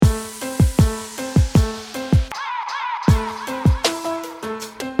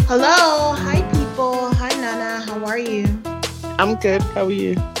Hello, hi people. Hi Nana, how are you? I'm good. How are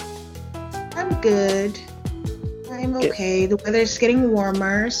you? I'm good. I'm Good. okay. The weather's getting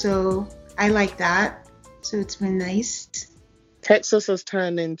warmer, so I like that. So it's been nice. Texas has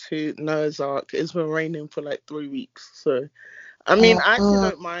turned into Noah's Ark. It's been raining for like 3 weeks. So, I mean, Oh, I actually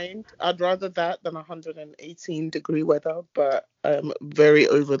don't mind. I'd rather that than 118-degree weather, but I'm very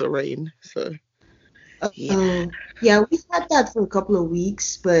over the rain. So, yeah. yeah, we had that for a couple of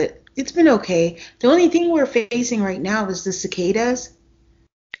weeks, but it's been okay. The only thing we're facing right now is the cicadas.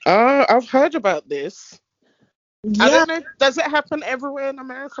 I've heard about this. I Yeah, don't know. Does it happen everywhere in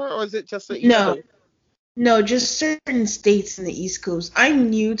America or is it just the East no, Coast? no, just certain states in the East Coast.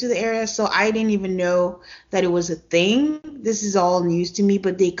 I'm new to the area, so I didn't even know that it was a thing. This is all news to me,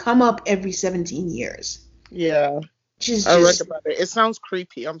 but they come up every 17 years, Yeah, which is I read just, about it. It sounds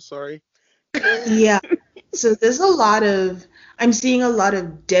creepy. I'm sorry. yeah. So there's a lot of, I'm seeing a lot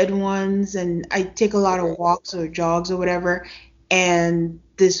of dead ones, and I take a lot of walks or jogs or whatever. And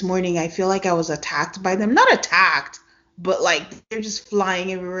this morning, I feel like I was attacked by them. Not attacked, but like they're just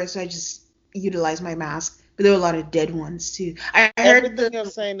flying everywhere. So I just utilized my mask. But there were a lot of dead ones too. I heard Everything the. you're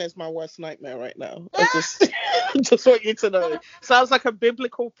saying is my worst nightmare right now. I just just want you to know. Sounds like a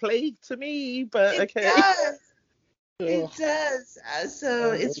biblical plague to me, but It okay. does. Ugh. It does.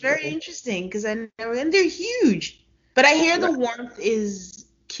 So it's very Oh, interesting because I know, and they're huge. But I hear no. the warmth is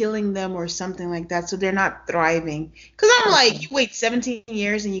killing them or something like that, so they're not thriving. Because I'm like, you wait 17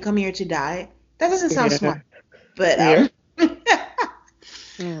 years and you come here to die. That doesn't sound Yeah, smart. But yeah.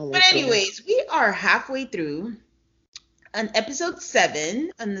 Oh but my god. anyways, we are halfway through on episode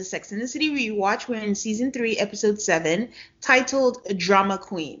 7 on the Sex and the City rewatch. We're in season 3, episode 7, titled Drama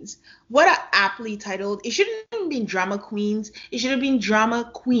Queens. What a aptly titled. It shouldn't have been Drama Queens. It should have been Drama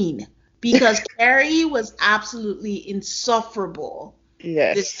Queen because Carrie was absolutely insufferable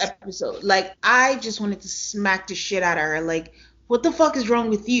this Yes. episode. Like, I just wanted to smack the shit out of her. Like, what the fuck is wrong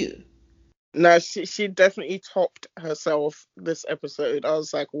with you? No, she definitely topped herself this episode. I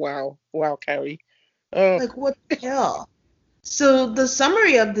was like, wow, wow, Carrie. Oh, Like, what the hell? So the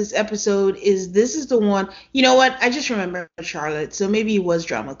summary of this episode is this is the one. You know what? I just remember Charlotte, so maybe it was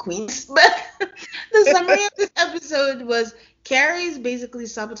drama queens. But the summary of this episode was Carrie's basically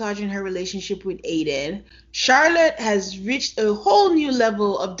sabotaging her relationship with Aiden. Charlotte has reached a whole new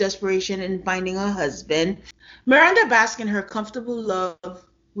level of desperation in finding a husband. Miranda basks in her comfortable love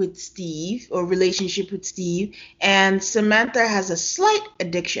with Steve or relationship with Steve, and Samantha has a slight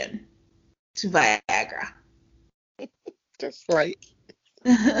addiction to Viagra. just right.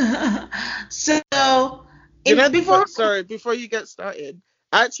 So, You in know before, sorry, before you get started,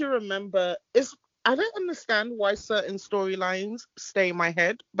 I actually remember it's I don't understand why certain storylines stay in my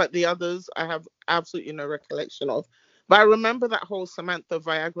head, but the others I have absolutely no recollection of. But I remember that whole Samantha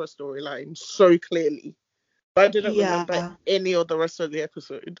Viagra storyline so clearly. But I didn't remember yeah, any of the rest of the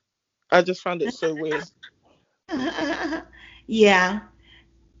episode. I just found it so weird. yeah,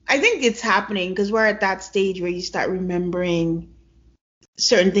 I think it's happening because we're at that stage where you start remembering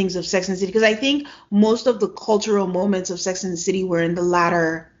certain things of Sex and the City. Because I think most of the cultural moments of Sex and the City were in the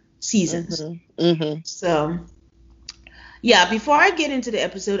latter seasons. Mhm. Mhm. So, yeah, before I get into the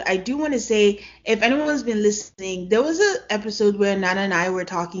episode, I do want to say if anyone's been listening, there was an episode where Nana and I were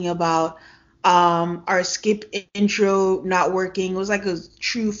talking about our skip intro not working. It was like a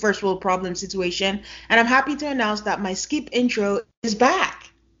true first world problem situation. And I'm happy to announce that my skip intro is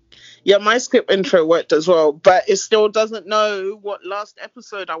back. Yeah, my skip intro worked as well, but it still doesn't know what last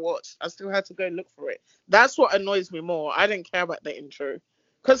episode I watched. I still had to go look for it. That's what annoys me more. I didn't care about the intro.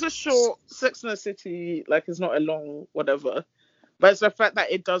 Because it's short, Sex and the City, like, it's not a long whatever. But it's the fact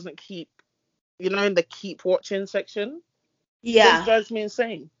that it doesn't keep, in the keep watching section. Just Yeah. drives me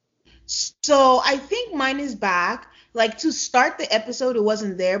insane. So I think mine is back. Like to start the episode, it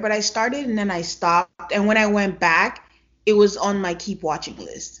wasn't there, but I started and then I stopped. And when I went back, it was on my keep watching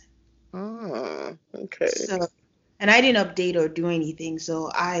list. Ah, okay. So, and I didn't update or do anything, so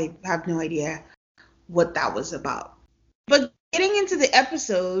I have no idea what that was about. But getting into the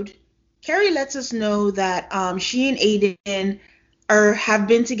episode, Carrie lets us know that she and Aiden are have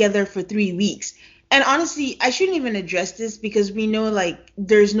been together for 3 weeks. And honestly, I shouldn't even address this because we know like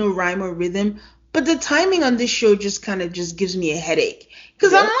there's no rhyme or rhythm. But the timing on this show just kind of just gives me a headache.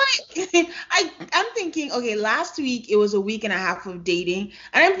 Cause I'm Yep. like, I'm thinking, okay, last week it was a week and a half of dating,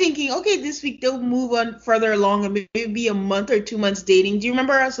 and I'm thinking, okay, this week they'll move on further along and maybe a month or 2 months dating. Do you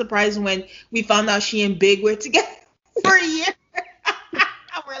remember our surprise when we found out she and Big were together for a year?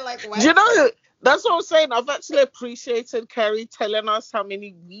 We're like, Do you what? know? That's what I'm saying. I've actually appreciated Carrie telling us how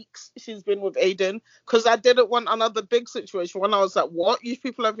many weeks she's been with Aiden, because I didn't want another big situation when I was like, what? You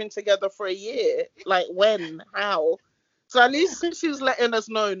people have been together for a year? Like, when? How? So at least she's letting us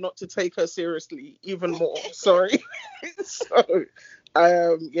know not to take her seriously even more. Sorry. So,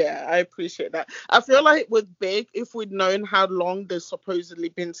 yeah, I appreciate that. I feel like with Big, if we'd known how long they've supposedly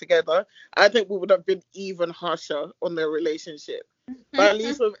been together, I think we would have been even harsher on their relationship. But at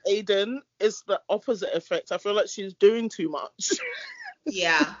least with Aiden, it's the opposite effect. I feel like she's doing too much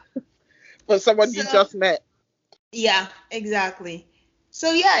Yeah. for someone you So, just met. yeah, exactly.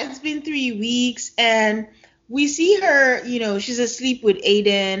 So yeah, it's been 3 weeks and we see her, she's asleep with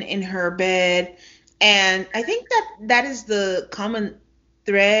Aiden in her bed. And I think that is the common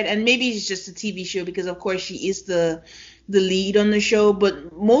thread. And maybe it's just a TV show because of course she is the lead on the show.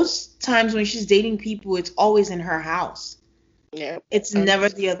 But most times when she's dating people, it's always in her house. Yeah. It's never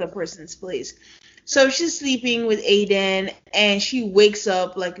the other person's place. So she's sleeping with Aiden and she wakes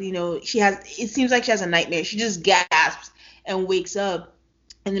up like, it seems like she has a nightmare. She just gasps and wakes up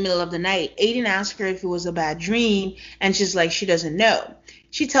in the middle of the night. Aiden asks her if it was a bad dream and she's like, she doesn't know.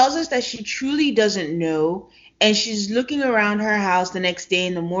 She tells us that she truly doesn't know and she's looking around her house the next day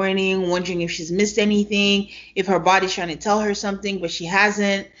in the morning, wondering if she's missed anything, if her body's trying to tell her something, but she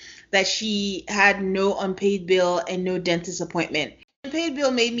hasn't, that she had no unpaid bill and no dentist appointment. Unpaid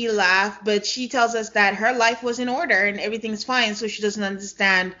bill made me laugh, but she tells us that her life was in order and everything's fine, so she doesn't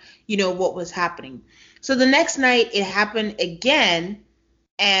understand, what was happening. So the next night it happened again,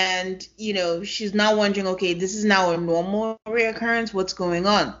 and she's now wondering, okay, this is now a normal reoccurrence. What's going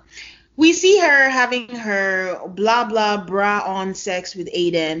on? We see her having her blah blah bra on sex with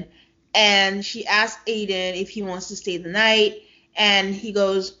Aiden, and she asks Aiden if he wants to stay the night, and he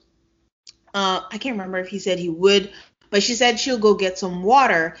goes, I can't remember if he said he would, but she said she'll go get some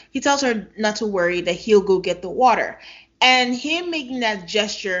water. He tells her not to worry, that he'll go get the water. And him making that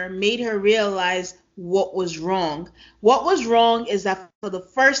gesture made her realize what was wrong. What was wrong is that for the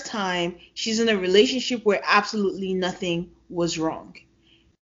first time, she's in a relationship where absolutely nothing was wrong.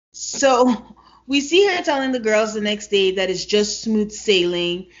 So we see her telling the girls the next day that it's just smooth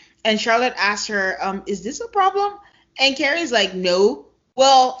sailing. And Charlotte asks her, is this a problem? And Carrie's like, no.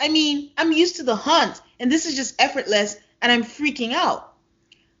 Well, I mean, I'm used to the hunt, and this is just effortless, and I'm freaking out.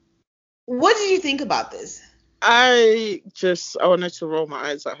 What did you think about this? I wanted to roll my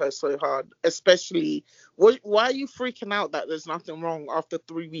eyes at her so hard, especially, why are you freaking out that there's nothing wrong after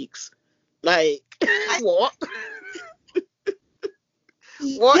 3 weeks? Like, what?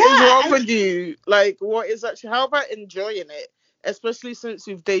 What is wrong with you? Like, what is actually, how about enjoying it? Especially since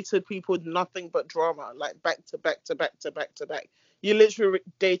you've dated people with nothing but drama, like back to back to back to back to back. You literally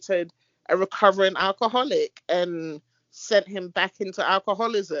dated a recovering alcoholic and sent him back into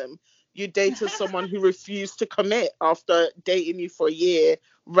alcoholism. You dated someone who refused to commit after dating you for a year,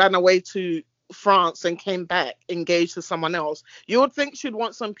 ran away to France and came back, engaged to someone else. You would think she'd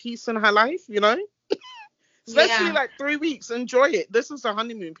want some peace in her life, Especially like 3 weeks. Enjoy it. This is the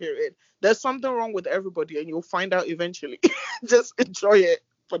honeymoon period. There's something wrong with everybody and you'll find out eventually. Just enjoy it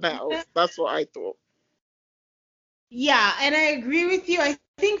for now. That's what I thought. Yeah, and I agree with you. I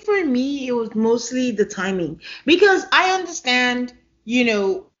think for me, it was mostly the timing because I understand,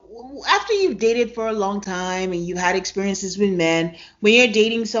 after you've dated for a long time and you've had experiences with men, when you're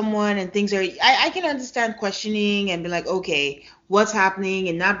dating someone and things are, I can understand questioning and be like, okay, what's happening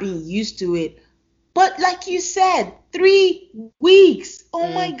and not being used to it. But like you said, 3 weeks. Oh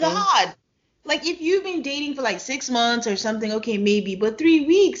my God. Like if you've been dating for like 6 months or something, okay, maybe, but 3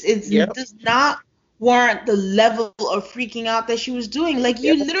 weeks, it does not warrant the level of freaking out that she was doing. Like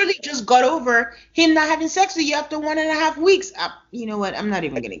you literally just got over him not having sex with you after 1.5 weeks. You know what? I'm not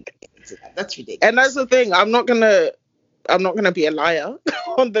even gonna get into that. That's ridiculous. And that's the thing. I'm not gonna be a liar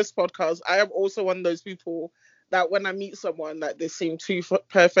on this podcast. I am also one of those people that when I meet someone that they seem too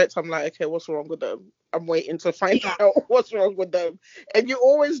perfect, I'm like, okay, what's wrong with them? I'm waiting to find out what's wrong with them. And you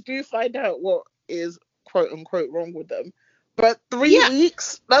always do find out what is quote unquote wrong with them. But 3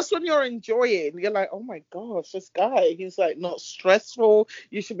 weeks, that's when you're enjoying. You're like, oh my gosh, this guy, he's like not stressful.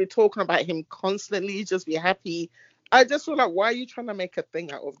 You should be talking about him constantly. Just be happy. I just feel like, why are you trying to make a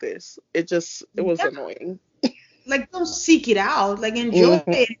thing out of this? It was annoying. Like, don't seek it out. Like, enjoy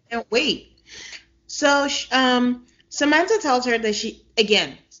it and wait. So, Samantha tells her that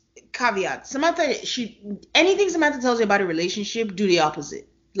again, caveat, anything Samantha tells you about a relationship, do the opposite.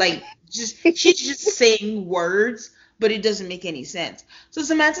 Like, she's just saying words, but it doesn't make any sense. So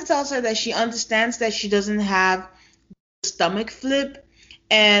Samantha tells her that she understands that she doesn't have the stomach flip,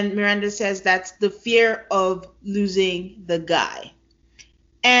 and Miranda says that's the fear of losing the guy.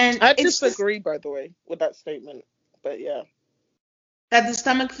 And I it's just disagree, by the way, with that statement. But yeah. that the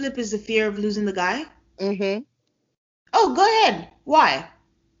stomach flip is the fear of losing the guy. Mhm. Oh, go ahead. Why?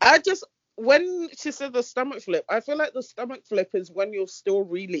 I just when she said the stomach flip, I feel like the stomach flip is when you're still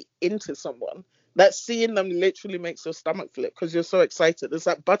really into someone. That seeing them literally makes your stomach flip because you're so excited. There's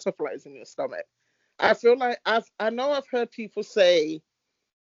like butterflies in your stomach. I feel like I've heard people say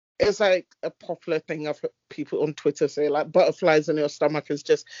it's like a popular thing. I've heard people on Twitter say like butterflies in your stomach is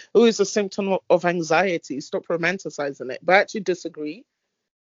just it's a symptom of anxiety. Stop romanticizing it. But I actually disagree.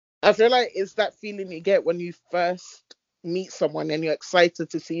 I feel like it's that feeling you get when you first meet someone and you're excited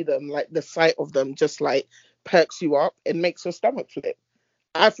to see them. Like the sight of them just like perks you up. It makes your stomach flip.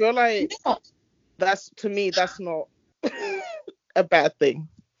 I feel like No. that's to me that's not a bad thing.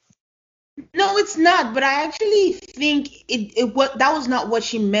 No, it's not, but I actually think it what that was not what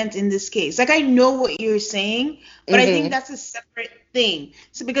she meant in this case. Like I know what you're saying, but I think Mhm. that's a separate thing.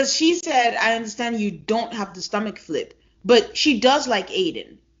 So because she said, I understand you don't have the stomach flip, but she does like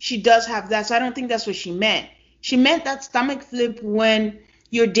Aiden. She does have that. So I don't think that's what she meant. She meant that stomach flip when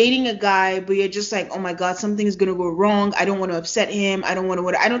you're dating a guy, but you're just like, oh my God, something is gonna go wrong. I don't want to upset him. I don't want to.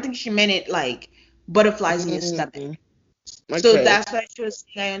 I don't think she meant it like butterflies in your stomach. Mhm. So Okay. that's why she was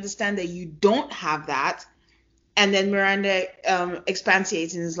saying, I understand that you don't have that. And then Miranda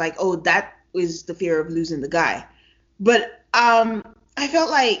expatiates and is like, oh, that is the fear of losing the guy. But I felt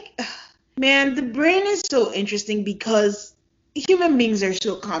like, man, the brain is so interesting because human beings are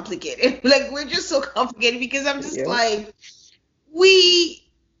so complicated. Like, we're just so complicated because I'm just Yeah. like, we,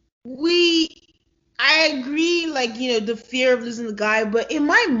 we, I agree, like, the fear of losing the guy, but in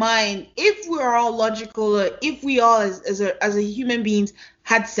my mind, if we're all logical, or if we all, as a human beings,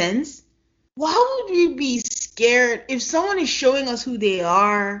 had sense, why would we be scared if someone is showing us who they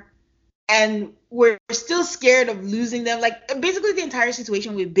are and we're still scared of losing them? Like basically the entire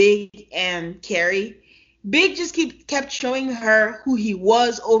situation with Big and Carrie. Big just kept showing her who he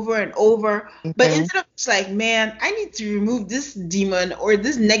was over and over. But Mhm. instead of just like, man, I need to remove this demon or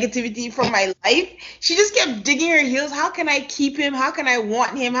this negativity from my life, she just kept digging her heels. How can I keep him? How can I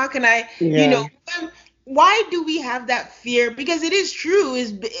want him? How can I, Yeah. why do we have that fear? Because it is true,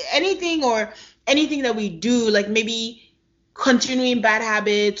 is anything that we do, like maybe continuing bad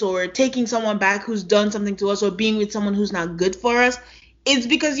habits or taking someone back who's done something to us or being with someone who's not good for us, it's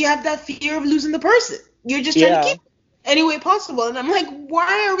because you have that fear of losing the person. You're just trying to Yeah. keep any way possible. And I'm like,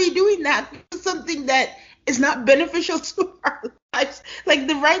 why are we doing that? It's something that is not beneficial to our lives. Like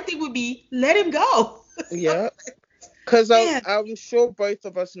the right thing would be let him go. Yeah. Because Man, I'm sure both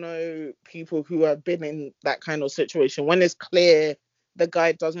of us know people who have been in that kind of situation when it's clear the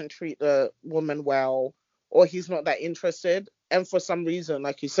guy doesn't treat the woman well or he's not that interested. And for some reason,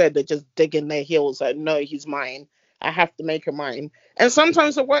 like you said, they're just digging their heels like, no, he's mine. I have to make him mine. And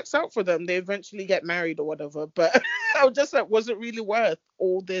sometimes it works out for them. They eventually get married or whatever. But I was just like, was it really worth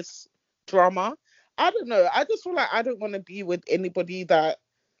all this drama? I don't know. I just feel like I don't want to be with anybody that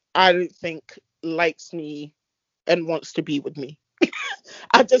I don't think likes me and wants to be with me.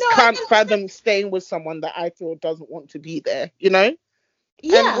 I no, just I can't understand. fathom staying with someone that I feel doesn't want to be there, you know?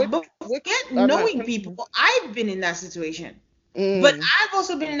 And Yeah, but with forget I know. knowing people. I've been in that situation. But Mm, I've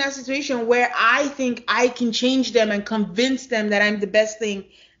also been in that situation where I think I can change them and convince them that I'm the best thing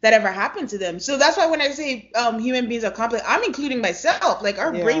that ever happened to them. So that's why when I say human beings are complex, I'm including myself. Like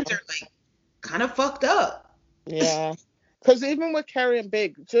our yeah, brains are like kind of fucked up. yeah. Because even with Carrie and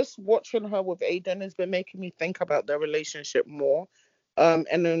Big, just watching her with Aiden has been making me think about their relationship more. And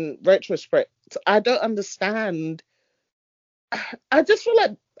in retrospect, I don't understand. I just feel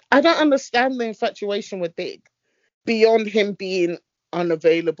like I don't understand the infatuation with Big beyond him being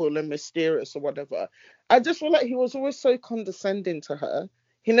unavailable and mysterious or whatever. I just feel like he was always so condescending to her.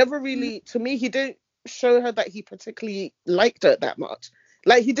 He never really, to me, he didn't show her that he particularly liked her that much.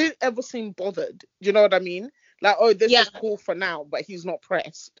 Like he didn't ever seem bothered. Do you know what I mean? Like, oh, this Yeah, is cool for now, but he's not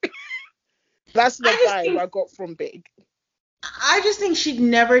pressed. That's the I just vibe think I got from Big. I just think she'd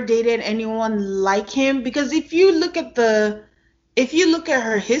never dated anyone like him because if you look at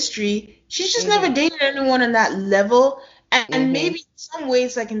her history, she's just never Mhm. dated anyone on that level. And Mhm. maybe in some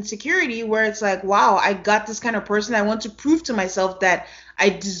ways like insecurity where it's like, wow, I got this kind of person. I want to prove to myself that I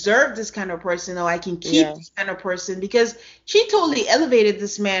deserve this kind of person or I can keep Yeah. this kind of person because she totally elevated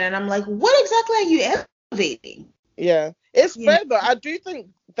this man and I'm like, what exactly are you elevating? Yeah. It's You know? fair though. I do think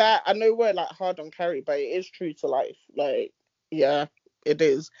that I know we're like hard on Carrie, but it is true to life. Like, yeah, it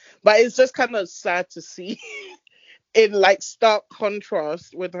is. But it's just kind of sad to see in like stark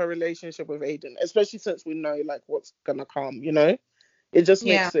contrast with her relationship with Aiden, especially since we know like what's gonna come, you know? It just Yeah.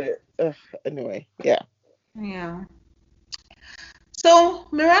 makes it anyway, yeah. Yeah. So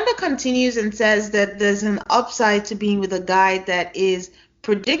Miranda continues and says that there's an upside to being with a guy that is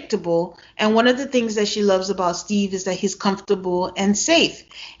predictable. And one of the things that she loves about Steve is that he's comfortable and safe.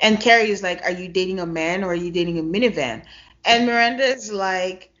 And Carrie is like, are you dating a man or are you dating a minivan? And Miranda is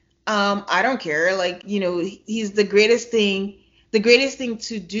like, I don't care. Like, he's the greatest thing. The greatest thing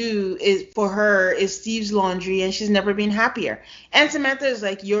to do is for her is Steve's laundry, and she's never been happier. And Samantha is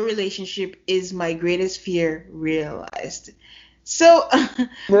like, your relationship is my greatest fear realized. So,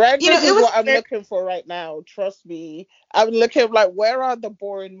 Miranda's it is was what I'm looking for right now. Trust me. I'm looking like, where are the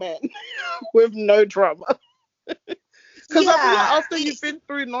boring men with no drama? Because I feel like yeah, after you've been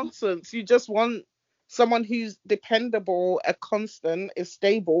through nonsense, you just want someone who's dependable, a constant, is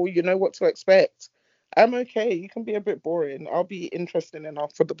stable, you know what to expect. I'm okay. You can be a bit boring. I'll be interesting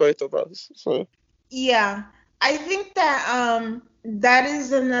enough for the both of us. So yeah. I think that that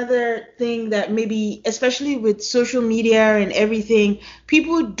is another thing that maybe, especially with social media and everything,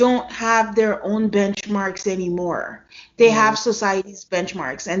 people don't have their own benchmarks anymore. They mm, have society's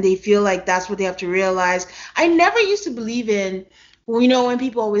benchmarks, and they feel like that's what they have to realize. I never used to believe in, when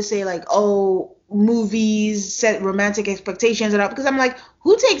people always say like, oh, movies set romantic expectations and all, because I'm like,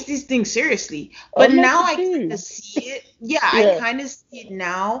 who takes these things seriously? oh But no, now they I kind of do. see it. Yeah, I Yeah. kind of see it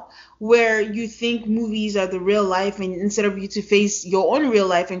now where you think movies are the real life, and instead of you to face your own real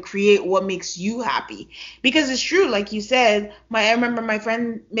life and create what makes you happy. Because it's true, like you said, I remember my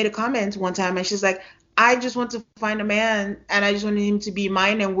friend made a comment one time and she's like, I just want to find a man and I just want him to be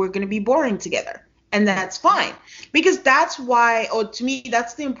mine and we're going to be boring together. And that's fine. Because that's why, or to me,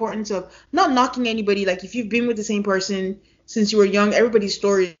 that's the importance of not knocking anybody. Like if you've been with the same person since you were young, everybody's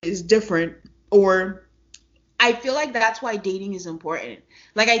story is different. Or I feel like that's why dating is important.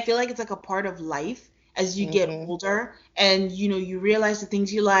 Like I feel like it's like a part of life as you get Hmm. older, and you realize the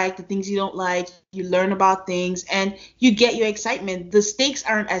things you like, the things you don't like, you learn about things and you get your excitement. The stakes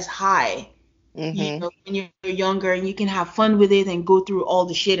aren't as high, Hmm. when you're younger, and you can have fun with it and go through all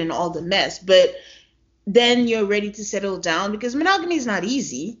the shit and all the mess. But then you're ready to settle down because monogamy is not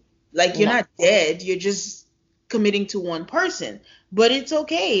easy. Like you're No. not dead, you're just committing to one person. But it's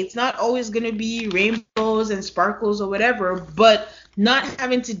okay. It's not always going to be rainbows and sparkles or whatever, but not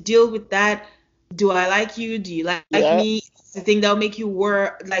having to deal with that. Do I like you? Do you like Yeah. me? It's the thing that'll make you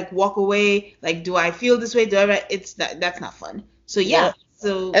walk away. Like, do I feel this way? It's that's not fun. So Yeah. yeah.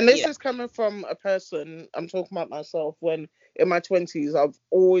 So And this yeah. is coming from a person, I'm talking about myself, when in my 20s, I've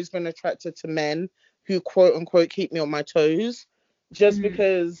always been attracted to men who quote unquote keep me on my toes. Just Mhm.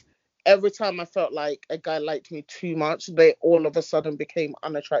 because every time I felt like a guy liked me too much, they all of a sudden became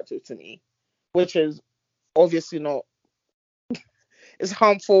unattractive to me, which is obviously not, it's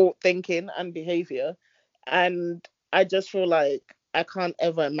harmful thinking and behavior. And I just feel like I can't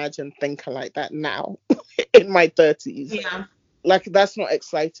ever imagine thinking like that now in my 30s. Yeah. Like that's not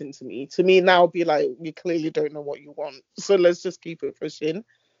exciting to me. To me now, be like, you clearly don't know what you want, so let's just keep it pushing.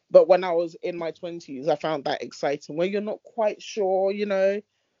 But when I was in my 20s, I found that exciting, where you're not quite sure,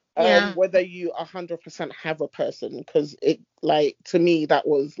 Yeah. whether you 100% have a person, because it, like, to me that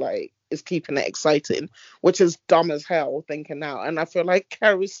was like, is keeping it exciting, which is dumb as hell thinking now. And I feel like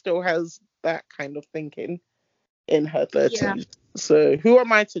Carrie still has that kind of thinking in her Yeah. 30s. So who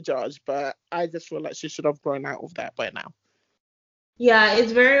am I to judge? But I just feel like she should have grown out of that by now. Yeah,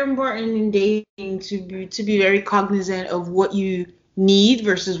 it's very important in dating to be very cognizant of what you need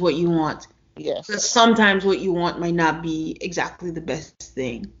versus what you want. Because Yes. sometimes what you want might not be exactly the best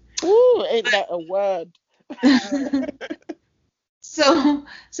thing. Ooh, ain't that a word? So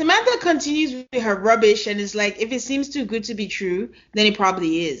Samantha continues with her rubbish and is like, if it seems too good to be true, then it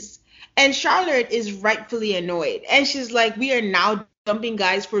probably is. And Charlotte is rightfully annoyed. And she's like, we are now dumping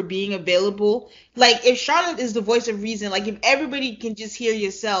guys for being available. Like, if Charlotte is the voice of reason, like if everybody can just hear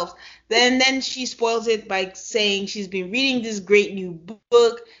yourselves, then she spoils it by saying she's been reading this great new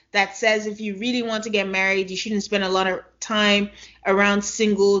book that says if you really want to get married, you shouldn't spend a lot of time around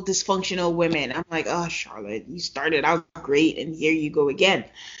single dysfunctional women. I'm like, oh, Charlotte, you started out great and here you go again.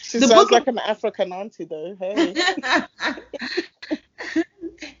 She The sounds book like an African auntie, though. Hey.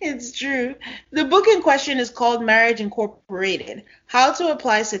 It's true. The book in question is called Marriage Incorporated: How to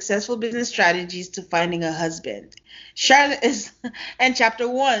Apply Successful Business Strategies to Finding a Husband. Charlotte is and chapter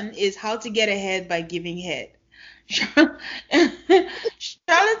 1 is How to Get Ahead by Giving Head.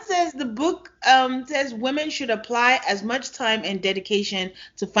 Charlotte says the book says women should apply as much time and dedication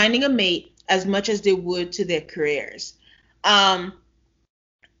to finding a mate as much as they would to their careers. Um,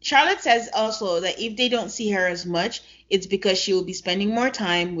 Charlotte says also that if they don't see her as much, it's because she will be spending more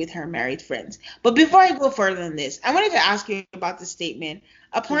time with her married friends. But before I go further than this, I wanted to ask you about the statement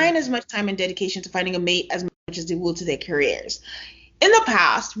Mm. applying as much time and dedication to finding a mate as much as they will to their careers. in the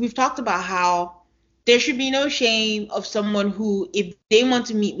past, we've talked about how there should be no shame of someone who, if they want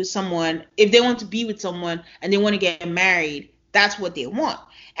to meet with someone, if they want to be with someone and they want to get married, that's what they want.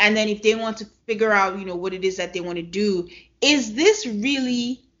 And then if they want to figure out, what it is that they want to do, is this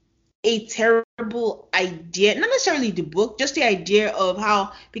really a terrible idea? Not necessarily the book, just the idea of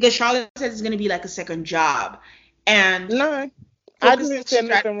how, because Charlotte says it's going to be like a second job and No, I focusing didn't see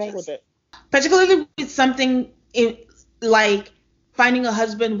anything wrong with strategies, it. particularly with something like finding a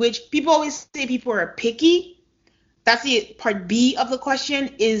husband, which people always say people are picky. That's the part B of the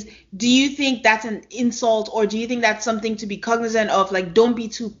question is, do you think that's an insult, or do you think that's something to be cognizant of? Like, don't be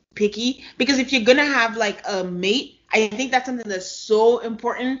too picky, because if you're going to have like a mate, I think that's something that's so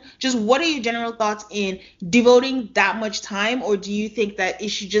important. Just what are your general thoughts in devoting that much time, or do you think that it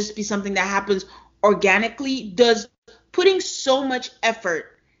should just be something that happens organically? Does putting so much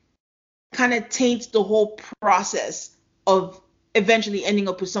effort kind of taints the whole process of eventually ending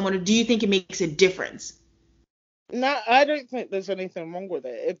up with someone, or do you think it makes a difference? No, I don't think there's anything wrong with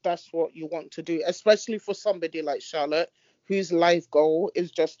it if that's what you want to do, especially for somebody like Charlotte, whose life goal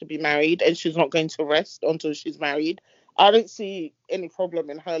is just to be married and she's not going to rest until she's married. I don't see any problem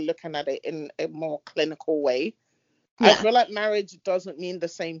in her looking at it in a more clinical way. I Yeah. feel like marriage doesn't mean the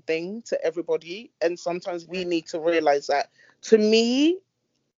same thing to everybody, and sometimes we need to realize that. To me,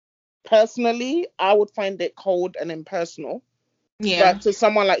 personally, I would find it cold and impersonal. Yeah. But to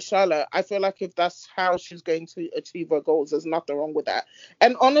someone like Charlotte, I feel like if that's how she's going to achieve her goals, there's nothing wrong with that.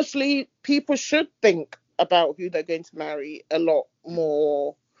 And honestly, people should think about who they're going to marry a lot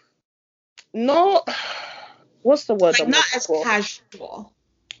more. Not, what's the word Like, I'm not looking as for? casual.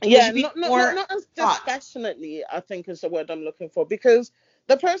 There Yeah, should be not not not more not as thought. dispassionately, I think is the word I'm looking for. Because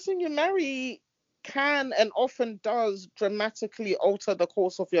the person you marry can and often does dramatically alter the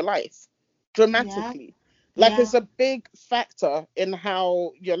course of your life. Yeah. Dramatically. Like Yeah. it's a big factor in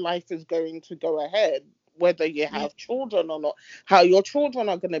how your life is going to go ahead, whether you Yeah. have children or not, how your children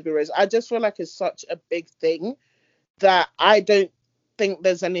are going to be raised. I just feel like it's such a big thing that I don't think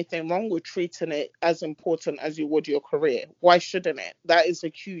there's anything wrong with treating it as important as you would your career. Why shouldn't it? That is a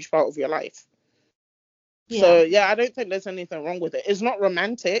huge part of your life. Yeah. So yeah, I don't think there's anything wrong with it. It's not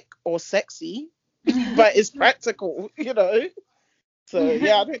romantic or sexy, but it's practical. So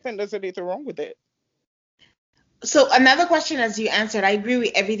yeah, I don't think there's anything wrong with it. So another question, as you answered, I agree with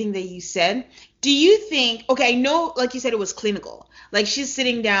everything that you said. Do you think, okay, I know, like you said, it was clinical. Like, she's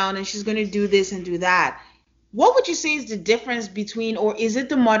sitting down and she's going to do this and do that. What would you say is the difference between, or is it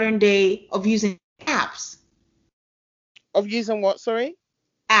the modern day of using apps? Of using what, sorry?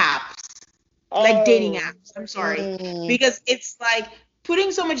 Apps, like dating Oh, apps. I'm sorry. mm, Because it's like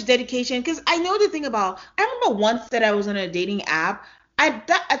putting so much dedication. Because I know the thing about, I remember once that I was on a dating app.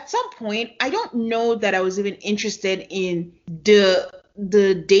 At some point, I don't know that I was even interested in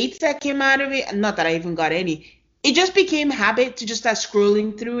the dates that came out of it. Not that I even got any. It just became habit to just start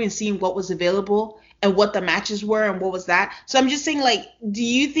scrolling through and seeing what was available and what the matches were and what was that. So I'm just saying, like, do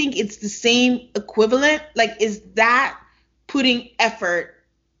you think it's the same equivalent? Like, is that putting effort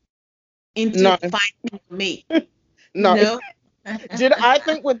into no, finding a mate? no. No. I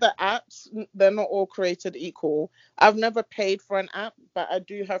think with the apps, they're not all created equal. I've never paid for an app, but I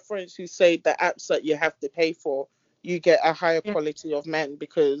do have friends who say the apps that you have to pay for, you get a higher Yeah. quality of men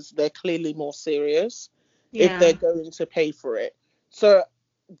because they're clearly more serious if they're Yeah. going to pay for it. So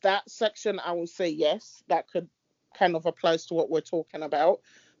that section, I will say yes, that could kind of applies to what we're talking about.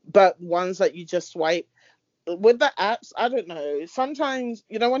 But ones that you just swipe with the apps, I don't know. Sometimes,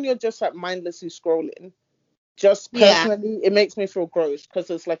 when you're just like mindlessly scrolling, just Yeah. personally, it makes me feel gross because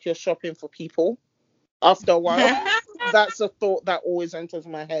it's like you're shopping for people after a while. That's a thought that always enters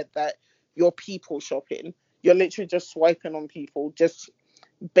my head, that you're people shopping. You're literally just swiping on people just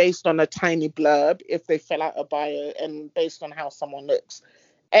based on a tiny blurb if they fill out a bio and based on how someone looks.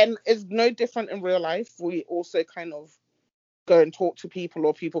 And it's no different in real life. We also kind of go and talk to people,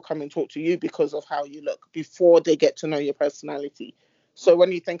 or people come and talk to you because of how you look before they get to know your personality. So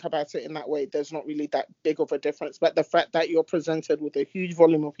when you think about it in that way, there's not really that big of a difference. But the fact that you're presented with a huge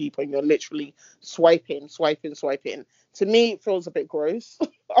volume of people and you're literally swiping, swiping, swiping, to me it feels a bit gross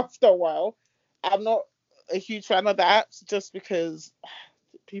after a while. I'm not a huge fan of the apps just because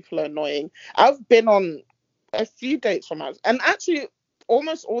people are annoying. I've been on a few dates from apps, and actually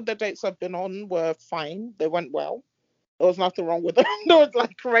almost all the dates I've been on were fine. They went well. There was nothing wrong with them. There was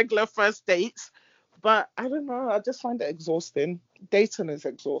like regular first dates. But I don't know. I just find it exhausting. Dating is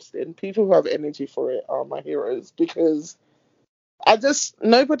exhausting. People who have energy for it are my heroes because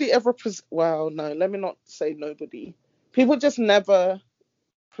nobody ever, well, no, let me not say nobody. People just never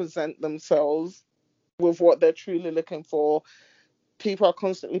present themselves with what they're truly looking for. people are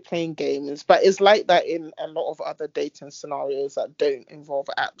constantly playing games, but it's like that in a lot of other dating scenarios that don't involve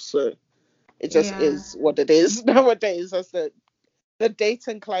apps. So it just Yeah. is what it is nowadays. That's the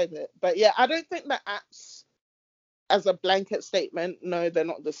dating climate. But yeah, I don't think that apps, as a blanket statement, no, they're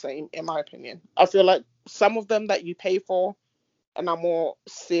not the same, in my opinion. I feel like some of them that you pay for and are more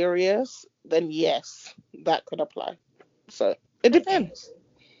serious, then yes, that could apply. So it Okay. depends.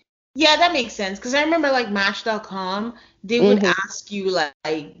 Yeah, that makes sense. Because I remember like Match.com, they would Hmm. ask you like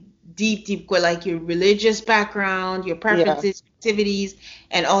like your religious background, your Yeah. preferences, activities,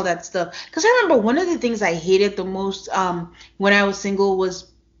 and all that stuff. Because I remember one of the things I hated the most when I was single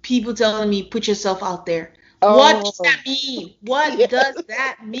was people telling me put yourself out there. What does Oh, that mean? What yeah. does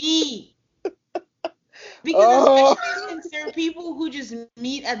that mean? Because Oh, especially since there are people who just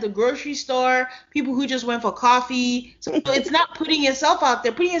meet at the grocery store, people who just went for coffee. So it's not putting yourself out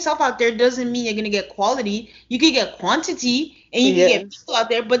there. Putting yourself out there doesn't mean you're gonna get quality. You could get quantity and you could get yes. people out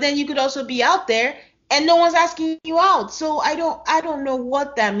there, but then you could also be out there and no one's asking you out. So I don't know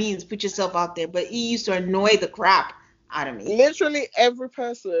what that means, put yourself out there, but it used to annoy the crap out of me. Literally every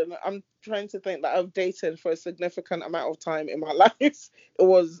person I'm trying to think that I've dated for a significant amount of time in my life, it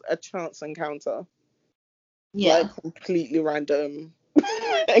was a chance encounter, like Yeah. completely random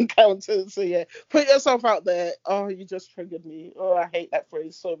encounters. So yeah, put yourself out there. Oh, you just triggered me. Oh, I hate that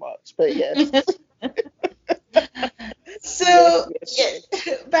phrase so much. But yes, yes, So, yes, yeah,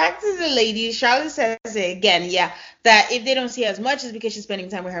 yes. back to the lady. Charlotte says it again, yeah, that if they don't see her as much, it's because she's spending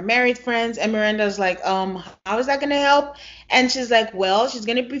time with her married friends. And Miranda's like, how is that gonna help? And she's like, well, she's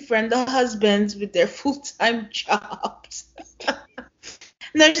gonna befriend the husbands with their full-time jobs.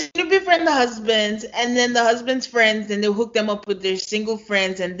 No, she's gonna befriend the husbands, and then the husbands' friends, and they'll hook them up with their single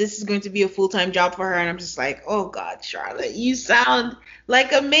friends, and this is going to be a full-time job for her. And I'm just like, oh God, Charlotte, you sound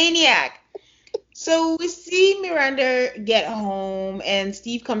like a maniac. So we see Miranda get home, and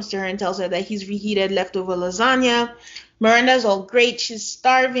Steve comes to her and tells her that he's reheated leftover lasagna. Miranda's all great, she's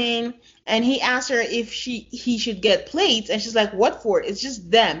starving, and he asks her if he should get plates, and she's like, "What for? It's just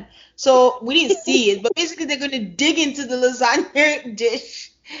them." So we didn't see it, but basically they're gonna dig into the lasagna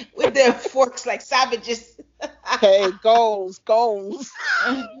dish with their forks like savages. Hey, goals, goals.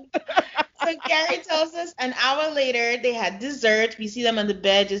 So Gary tells us an hour later they had dessert. We see them on the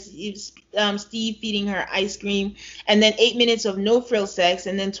bed, just Steve feeding her ice cream, and then 8 minutes of no frill sex,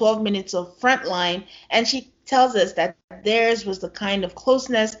 and then 12 minutes of frontline. And she tells us that theirs was the kind of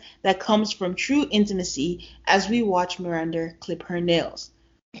closeness that comes from true intimacy as we watch Miranda clip her nails.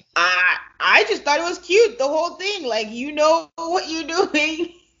 I just thought it was cute, the whole thing. Like you know what you're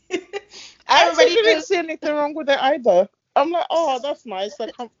doing. I actually Everybody didn't knows. see anything wrong with it either. I'm like, oh, that's nice.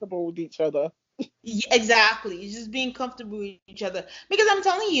 They're comfortable with each other. Yeah, exactly. It's just being comfortable with each other. Because I'm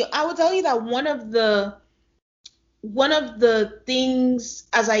telling you, I will tell you that one of the things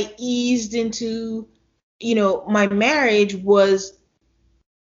as I eased into, my marriage was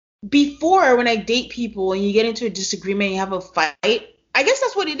before when I date people and you get into a disagreement, you have a fight. I guess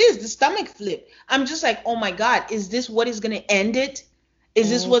that's what it is, the stomach flip. I'm just like, oh my God, is this what is gonna end it? Is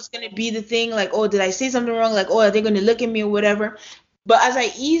this Mm. what's gonna be the thing? Like, oh, did I say something wrong? Like, oh, are they gonna look at me or whatever? But as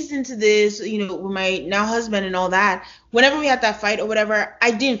I eased into this, with my now husband and all that, whenever we had that fight or whatever,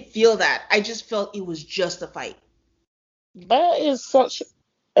 I didn't feel that. I just felt it was just a fight. That is such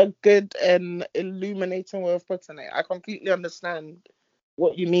a good and illuminating way of putting it. I completely understand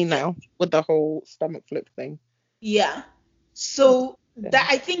what you mean now with the whole stomach flip thing. Yeah. Oh, So that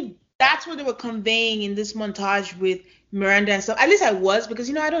yeah. I think that's what they were conveying in this montage with Miranda and stuff. At least I was because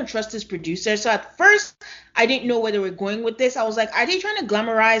I don't trust this producer. So at first I didn't know where they were going with this. I was like, are they trying to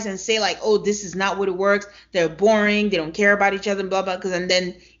glamorize and say like, oh, this is not what it works? They're boring. They don't care about each other, blah blah.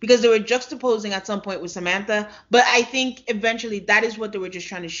 Because they were juxtaposing at some point with Samantha. But I think eventually that is what they were just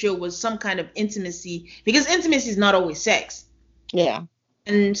trying to show was some kind of intimacy because intimacy is not always sex. Yeah.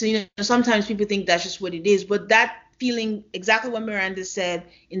 And so, sometimes people think that's just what it is, but that feeling, exactly what Miranda said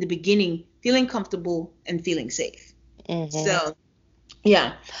in the beginning, feeling comfortable and feeling safe. Hmm. So,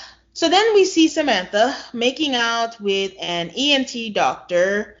 yeah. So then we see Samantha making out with an ENT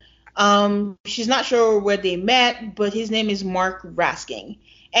doctor. She's not sure where they met, but his name is Mark Rasking.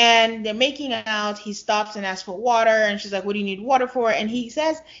 And they're making out. He stops and asks for water, and she's like, "What do you need water for?" And he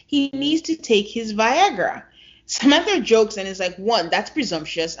says he needs to take his Viagra. Samantha jokes and is like, "One, that's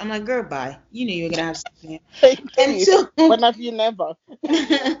presumptuous." I'm like, "Girl, bye. You knew you were gonna have sex with him." Thank And you. two, When have you never?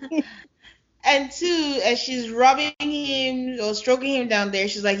 And two, as she's rubbing him or stroking him down there,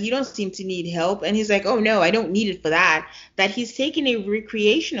 she's like, "You don't seem to need help." And he's like, "Oh no, I don't need it for that." That he's taking it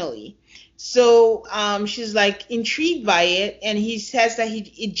recreationally. So she's like intrigued by it, and he says that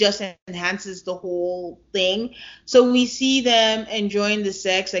it just enhances the whole thing. So we see them enjoying the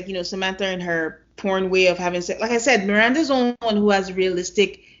sex, like Samantha and her porn way of having sex. Like I said, Miranda's the only one who has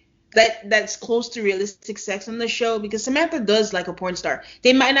realistic that's close to realistic sex on the show, because Samantha does like a porn star.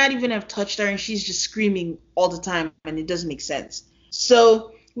 They might not even have touched her and she's just screaming all the time and it doesn't make sense.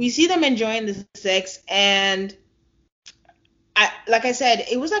 So we see them enjoying the sex, and like I said,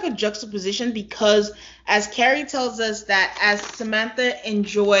 it was like a juxtaposition, because as Carrie tells us that as Samantha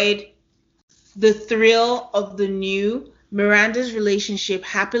enjoyed the thrill of the new, Miranda's relationship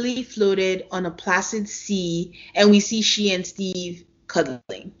happily floated on a placid sea, and we see she and Steve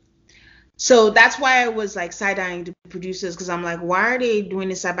cuddling. So that's why I was like side-eyeing the producers, because I'm like, why are they doing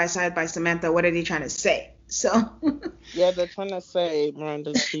this side by side by Samantha? What are they trying to say? So Yeah, they're trying to say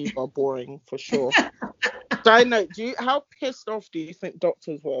Miranda and Steve are boring for sure. Side note, how pissed off do you think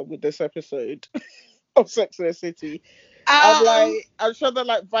doctors were with this episode of Sex and the City? I'm sure they're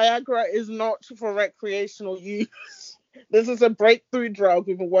like, Viagra is not for recreational use. This is a breakthrough drug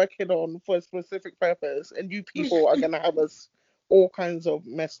we've been working on for a specific purpose, and you people are gonna have us all kinds of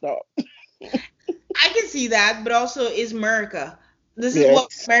messed up. I can see that, but also it's America. This is what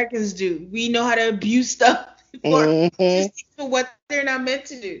Yes. Americans do. We know how to abuse stuff for what they're not meant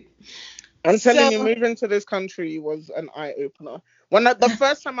to do. I'm telling you, moving to this country was an eye opener. The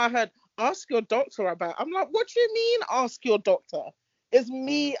first time I heard ask your doctor about, I'm like, what do you mean ask your doctor? It's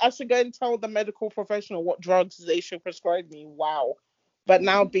me. I should go and tell the medical professional what drugs they should prescribe me. Wow. But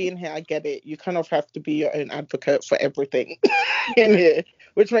now being here, I get it. You kind of have to be your own advocate for everything in here,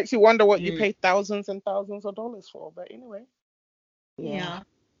 which makes you wonder what you pay thousands and thousands of dollars for. But anyway. Yeah.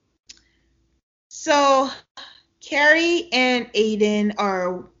 So Carrie and Aiden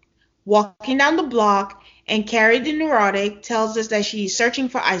are walking down the block, and Carrie the neurotic tells us that she's searching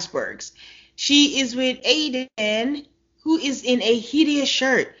for icebergs. She is with Aiden, who is in a hideous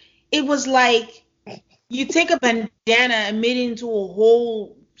shirt. It was like you take a bandana and made it into a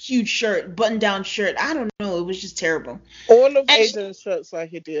whole huge shirt, button-down shirt. I don't know. It was just terrible. All of Aiden's shirts are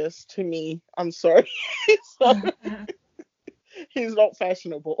hideous to me. I'm sorry. He's not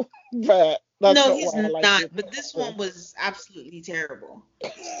fashionable, but that's no, not he's why I like not. him. But this one was absolutely terrible.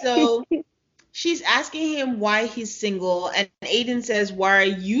 So she's asking him why he's single, and Aiden says, "Why are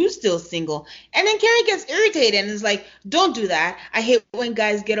you still single?" And then Carrie gets irritated and is like, "Don't do that. I hate when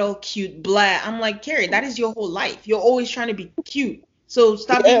guys get all cute, blah." I'm like, Carrie, that is your whole life. You're always trying to be cute. So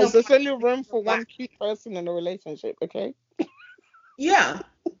stop being Yes, there's only room for one cute person in a relationship, okay? Yeah.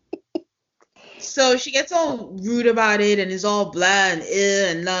 So she gets all rude about it and is all blah and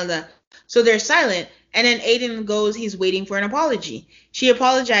and blah blah. So they're silent. And then Aiden goes, he's waiting for an apology. She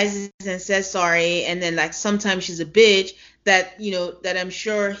apologizes and says sorry. And then like sometimes she's a bitch, that that I'm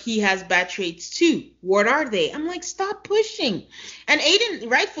sure he has bad traits too. What are they? I'm like, stop pushing. And Aiden,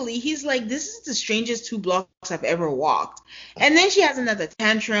 rightfully, he's like, this is the strangest 2 blocks I've ever walked. And then she has another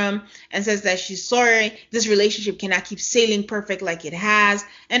tantrum and says that she's sorry. This relationship cannot keep sailing perfect like it has.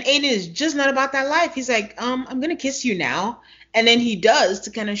 And Aiden is just not about that life. He's like, I'm gonna kiss you now. And then he does, to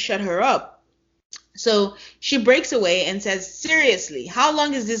kind of shut her up. So she breaks away and says, seriously, how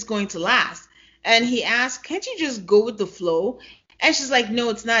long is this going to last? And he asks, can't you just go with the flow? And she's like, no,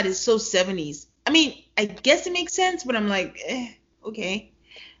 it's not. It's so 70s. I mean, I guess it makes sense, but I'm like, okay.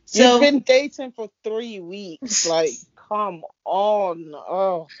 So, you've been dating for 3 weeks. Like, come on.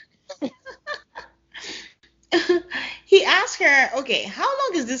 Oh. He asked her, okay, how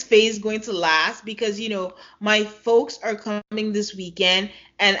long is this phase going to last? Because, my folks are coming this weekend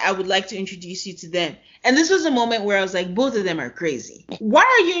and I would like to introduce you to them. And this was a moment where I was like, both of them are crazy. Why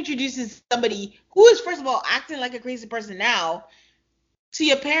are you introducing somebody who is, first of all, acting like a crazy person now to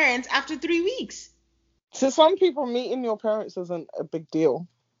your parents after 3 weeks? To some people, meeting your parents isn't a big deal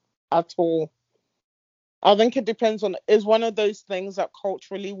at all. I think it depends on, is one of those things that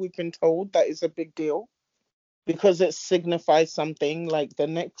culturally we've been told that is a big deal, because it signifies something like the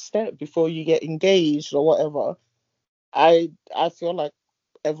next step before you get engaged or whatever. I feel like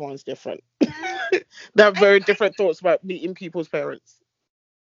everyone's different. They have very different thoughts about meeting people's parents.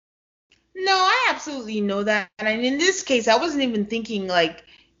 No, I absolutely know that. And in this case, I wasn't even thinking like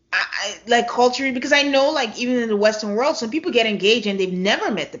culturally, because I know like even in the Western world, some people get engaged and they've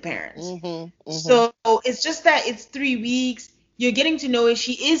never met the parents. So it's just that it's 3 weeks. you're getting to know it.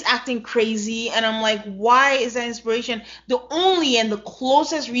 She is acting crazy, and I'm like, why is that inspiration? The only and the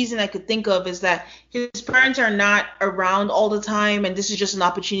closest reason I could think of is that his parents are not around all the time, and this is just an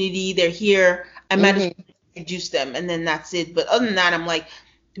opportunity. They're here. I might as Mm-hmm. well introduce them, and then that's it. But other than that, I'm like,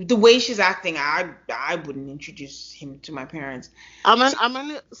 the way she's acting, I wouldn't introduce him to my parents. So, I'm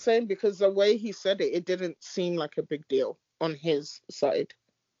only saying because the way he said it, it didn't seem like a big deal on his side.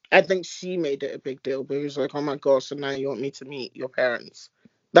 I think she made it a big deal, but he was like, "Oh my gosh, so now you want me to meet your parents?"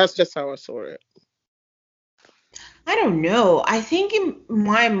 That's just how I saw it. I don't know. I think in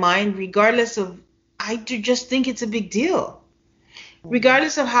my mind, regardless of, just think it's a big deal. Mm.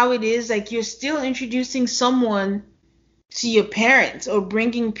 Regardless of how it is, like you're still introducing someone to your parents or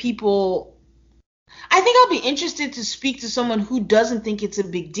bringing people. I think I'll be interested to speak to someone who doesn't think it's a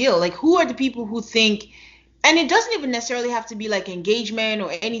big deal. Like, who are the people who think, and it doesn't even necessarily have to be like engagement or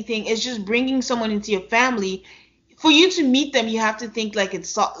anything. It's just bringing someone into your family. For you to meet them, you have to think like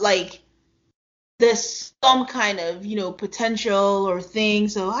like there's some kind of, potential or thing.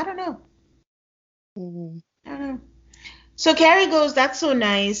 So I don't know. Mhm. I don't know. So Carrie goes, that's so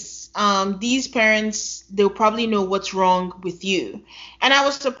nice. These parents, they'll probably know what's wrong with you. And I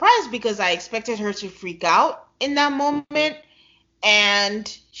was surprised because I expected her to freak out in that moment. And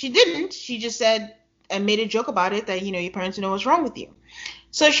she didn't. She just said and made a joke about it that, your parents know what's wrong with you.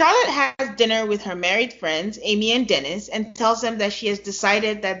 So Charlotte has dinner with her married friends, Amy and Dennis, and tells them that she has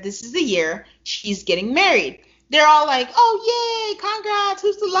decided that this is the year she's getting married. They're all like, "Oh, yay, congrats,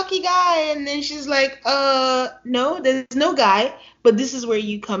 who's the lucky guy?" And then she's like, no, there's no guy, but this is where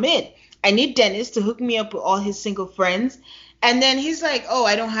you come in. I need Dennis to hook me up with all his single friends." And then he's like, "Oh,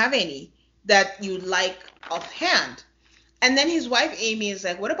 I don't have any that you like offhand." And then his wife Amy is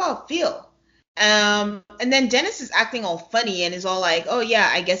like, "What about Phil?" And then Dennis is acting all funny and is all like, "Oh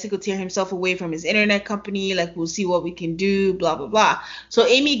yeah, I guess he could tear himself away from his internet company. Like, we'll see what we can do, blah blah blah." So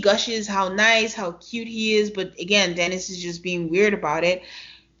Amy gushes how nice, how cute he is, but again, Dennis is just being weird about it.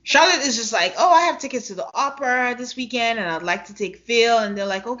 Charlotte is just like, "Oh, I have tickets to the opera this weekend, and I'd like to take Phil." And they're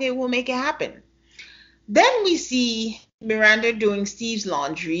like, "Okay, we'll make it happen." Then we see Miranda doing Steve's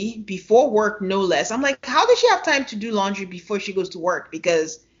laundry before work, no less. I'm like, how does she have time to do laundry before she goes to work?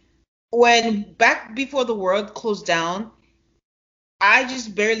 Because when back before the world closed down, I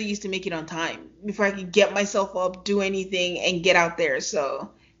just barely used to make it on time before I could get myself up, do anything, and get out there.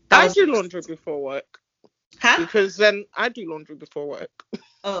 So that I was, do laundry before work huh? because then I do laundry before work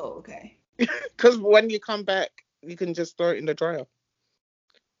Oh, okay. because when you come back, you can just throw it in the dryer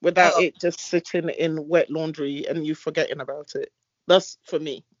without Oh, it just sitting in wet laundry and you forgetting about it. That's for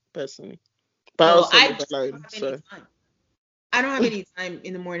me personally. But I oh, also I live just don't alone, have any so time. I don't have any time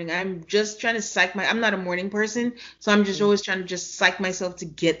in the morning. I'm just trying to I'm not a morning person, so I'm just mm. always trying to just psych myself to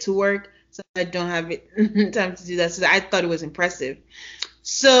get to work. So I don't have it time to do that. So I thought it was impressive.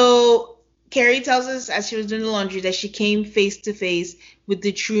 So Carrie tells us as she was doing the laundry that she came face to face with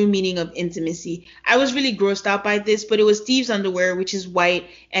the true meaning of intimacy. I was really grossed out by this, but it was Steve's underwear, which is white,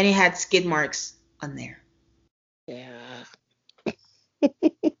 and it had skid marks on there. Yeah.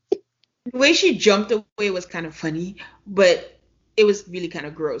 The way she jumped away was kind of funny, but it was really kind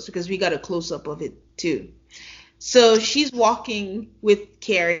of gross because we got a close up of it too. So she's walking with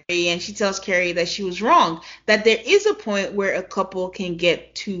Carrie and she tells Carrie that she was wrong, that there is a point where a couple can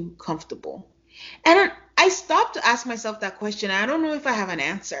get too comfortable. And I stopped to ask myself that question. I don't know if I have an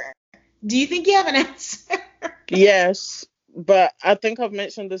answer. Do you think you have an answer? Yes, but I think I've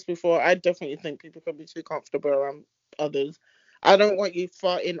mentioned this before. I definitely think people can be too comfortable around others. I don't want you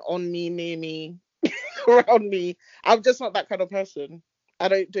farting on me, near me, around me. I'm just not that kind of person. I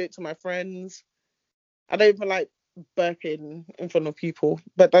don't do it to my friends. I don't even like burping in front of people,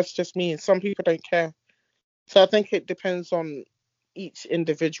 but that's just me. Some people don't care. So I think it depends on each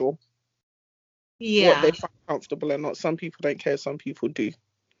individual what Yeah. they find comfortable and not. Some people don't care, some people do.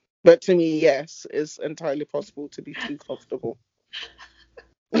 But to me, yes, it's entirely possible to be too comfortable.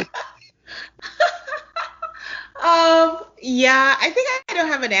 Yeah, I think I don't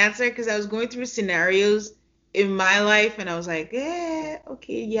have an answer because I was going through scenarios in my life and I was like,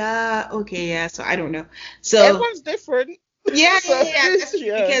 okay, yeah. So I don't know. So Everyone's different. yeah, So that's true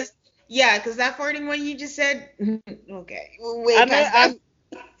yeah, because because that farting one you just said, okay, we'll I way know. past that.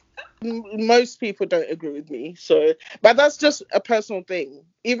 Most people don't agree with me. So, but that's just a personal thing.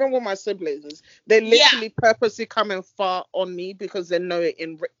 Even with my siblings, they Yeah, literally purposely come and fart on me because they know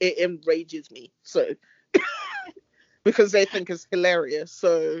it enrages me. So because they think it's hilarious.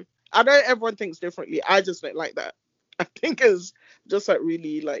 So I know everyone thinks differently. I just don't like that. I think it's just like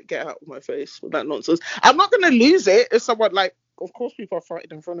really like get out of my face with that nonsense. I'm not gonna lose it if someone like, of course people are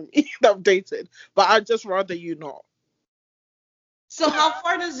fighting in front of me that I've dated, but I'd just rather you not. So how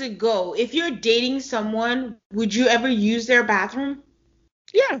far does it go? If you're dating someone, would you ever use their bathroom?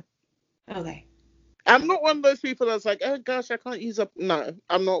 Yeah. Okay. I'm not one of those people that's like, oh gosh, I can't use up. No,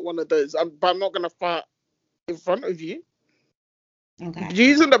 I'm not one of those. But I'm not gonna fart in front of you. Okay.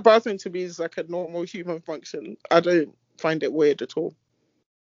 Using the bathroom to me is like a normal human function. I don't find it weird at all.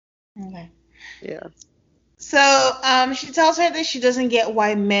 Okay. Yeah. So she tells her that she doesn't get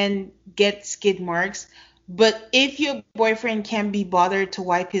why men get skid marks, but if your boyfriend can't be bothered to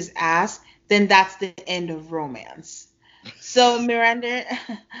wipe his ass, then that's the end of romance. So Miranda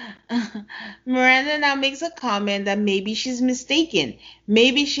now makes a comment that maybe she's mistaken.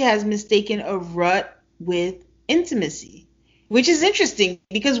 Maybe she has mistaken a rut with intimacy, which is interesting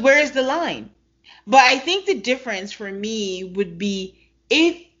because where is the line? But I think the difference for me would be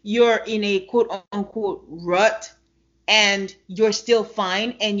if you're in a quote unquote rut and you're still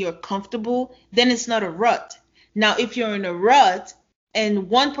fine and you're comfortable, then it's not a rut. Now, if you're in a rut and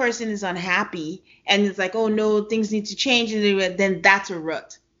one person is unhappy and it's like, oh no, things need to change, then that's a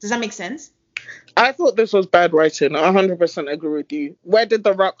rut. Does that make sense? I thought this was bad writing. I 100% agree with you. Where did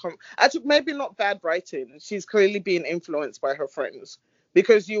the rut come? Actually, maybe not bad writing. She's clearly being influenced by her friends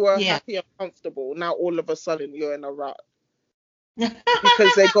because you were Yeah. happy and comfortable. Now all of a sudden you're in a rut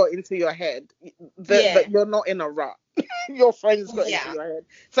because they got into your head. Yeah. That you're not in a rut. Your friends got into Yeah. your head.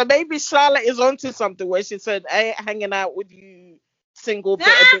 So maybe Charlotte is onto something where she said, I ain't hanging out with you single bitter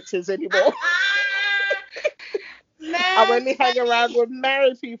bitches anymore. I'm Man, only hanging around with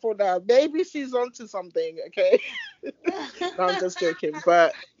married people now. Maybe she's onto something, okay? No, I'm just joking.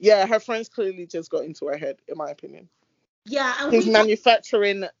 But yeah, her friends clearly just got into her head, in my opinion. yeah, and She's we talk.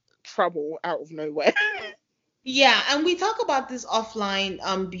 manufacturing trouble out of nowhere. Yeah, and we talk about this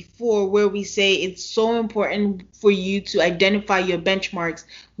offline before where we say it's so important for you to identify your benchmarks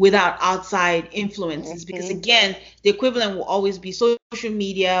without outside influences because Hmm. again, the equivalent will always be social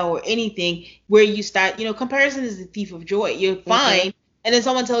media or anything where you start, comparison is the thief of joy. You're Hmm. fine and then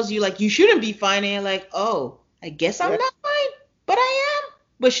someone tells you like you shouldn't be fine and you're like, "Oh, I guess I'm Yeah. not fine, but I am.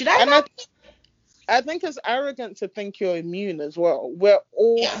 But should I And not I think it's arrogant to think you're immune as well. We're be?"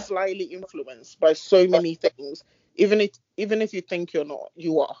 all Yeah. slightly influenced by so many things. Even if you think you're not,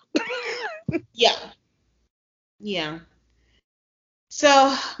 you are. Yeah. Yeah.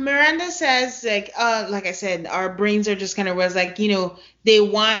 So Miranda says, like I said, our brains are just kind of was like, they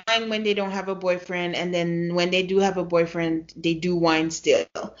whine when they don't have a boyfriend, and then when they do have a boyfriend, they do whine still.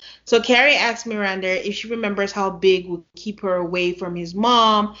 So Carrie asks Miranda if she remembers how Big would keep her away from his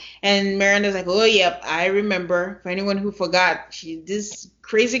mom, and Miranda's like, oh yep, I remember. For anyone who forgot, this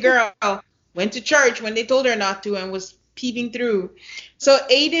crazy girl went to church when they told her not to and was peeping through. So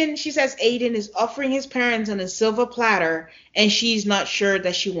she says Aiden is offering his parents on a silver platter and she's not sure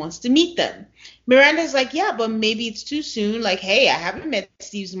that she wants to meet them. Miranda's like, yeah, but maybe it's too soon. Like, hey, I haven't met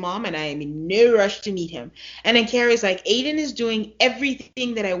Steve's mom and I am in no rush to meet him. And then Carrie's like, Aiden is doing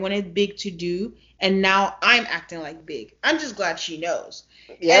everything that I wanted Big to do, and now I'm acting like Big. I'm just glad she knows.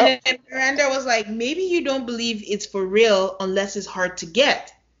 And Yep. then Miranda was like, maybe you don't believe it's for real unless it's hard to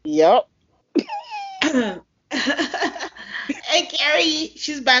get. Yep. And Carrie,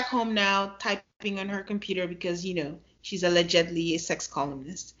 she's back home now, typing on her computer because she's allegedly a sex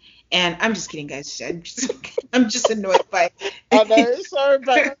columnist. And I'm just kidding, guys. I'm just annoyed by. I know. Sorry,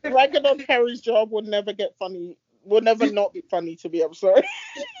 but ragging on Carrie's job would never get funny. Will never not be funny to me. I'm sorry.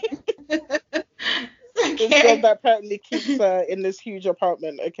 This job Carrie, that apparently keeps her in this huge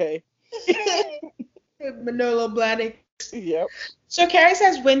apartment. Okay. Manolo Blahnik. Yep. So Carrie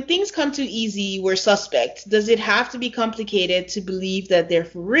says, when things come too easy, we're suspect. Does it have to be complicated to believe that they're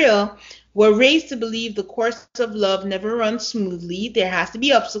for real? We're raised to believe the course of love never runs smoothly. There has to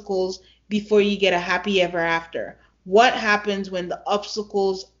be obstacles before you get a happy ever after. What happens when the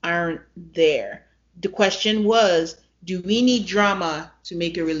obstacles aren't there? The question was, do we need drama to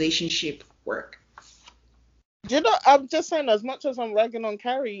make a relationship work? I'm just saying, as much as I'm ragging on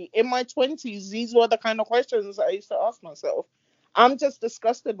Carrie, in my 20s, these were the kind of questions I used to ask myself. I'm just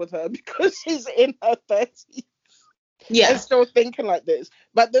disgusted with her because she's in her 30s and Yeah. still thinking like this.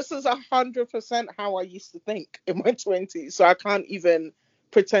 But this is 100% how I used to think in my 20s. So I can't even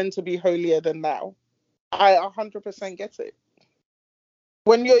pretend to be holier than thou. I 100% get it.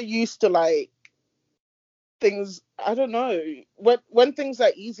 When you're used to like things, I don't know. When things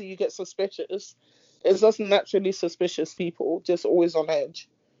are easy, you get suspicious. It's just naturally suspicious people, just always on edge.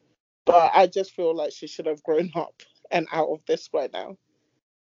 But I just feel like she should have grown up and out of this by now.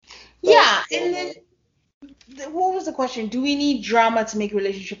 But Yeah, still and no. then what was the question? Do we need drama to make a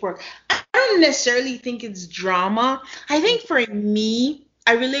relationship work? I don't necessarily think it's drama. I think for me,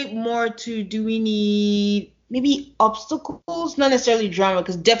 I relate more to do we need maybe obstacles, not necessarily drama,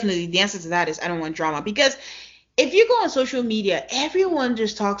 because definitely the answer to that is I don't want drama. Because if you go on social media, everyone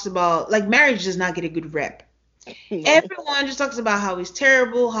just talks about, like, marriage does not get a good rep. No. Everyone just talks about how it's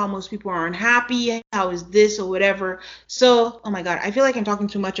terrible, how most people are unhappy, how is this or whatever. So, oh my God, I feel like I'm talking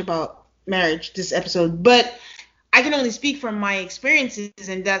too much about marriage this episode, but I can only speak from my experiences,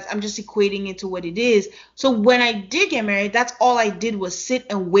 and that's I'm just equating it to what it is. So when I did get married, that's all I did was sit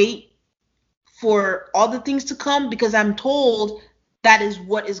and wait for all the things to come because I'm told that is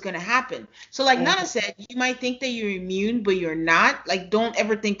what is going to happen. So like Nana Mhm. said, you might think that you're immune, but you're not. Like, don't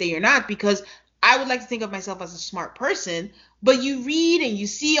ever think that you're not, because I would like to think of myself as a smart person, but you read and you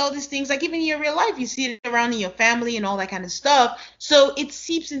see all these things, like even in your real life, you see it around in your family and all that kind of stuff. So it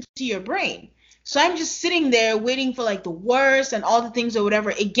seeps into your brain. So I'm just sitting there waiting for like the worst and all the things or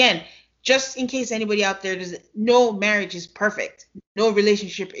whatever. Again, just in case anybody out there does, no marriage is perfect. No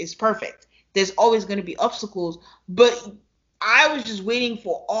relationship is perfect. There's always going to be obstacles, but I was just waiting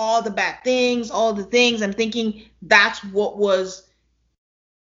for all the bad things, all the things. I'm thinking that's what was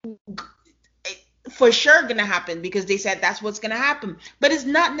for sure gonna happen because they said that's what's gonna happen, but it's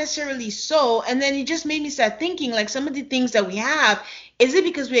not necessarily so. And then it just made me start thinking, like, some of the things that we have, is it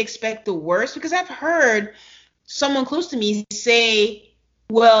because we expect the worst? Because I've heard someone close to me say,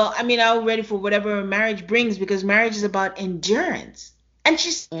 well, I mean, I'm ready for whatever marriage brings because marriage is about endurance. And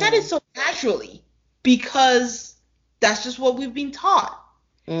she said it Mm. so casually because that's just what we've been taught.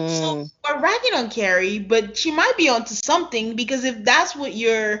 So Mm. we're ragging on Carrie, but she might be onto something, because if that's what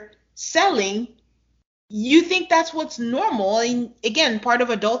you're selling, you think that's what's normal. And again, part of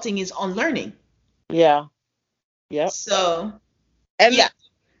adulting is unlearning. Yeah. Yep. So, And yeah.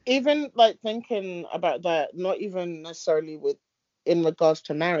 even like thinking about that, not even necessarily with in regards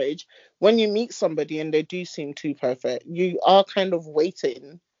to marriage, when you meet somebody and they do seem too perfect, you are kind of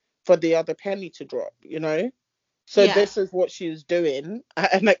waiting for the other penny to drop, you know? So Yeah. this is what she's doing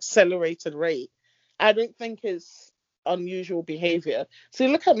at an accelerated rate. I don't think it's unusual behavior. See,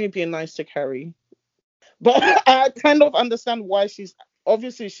 look at me being nice to Carrie. But I kind of understand why she's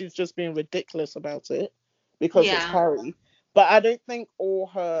just being ridiculous about it because it's Yeah. Carrie. But I don't think all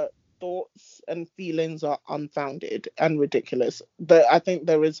her thoughts and feelings are unfounded and ridiculous. But I think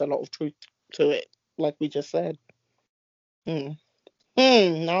there is a lot of truth to it, like we just said. Hmm.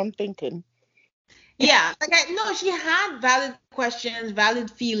 Now I'm thinking. Yeah. Like, I no, she had valid questions,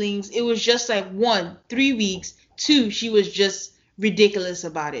 valid feelings. It was just like, one, 3 weeks. Two, she was just ridiculous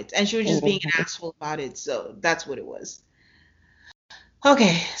about it. And she was just being an Mhm. asshole about it. So that's what it was.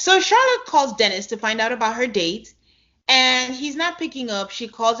 Okay. So Charlotte calls Dennis to find out about her date. And he's not picking up. She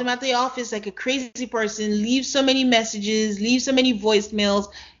calls him at the office like a crazy person, leaves so many messages, leaves so many voicemails,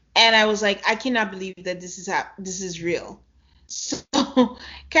 and I was like, I cannot believe that this is real. So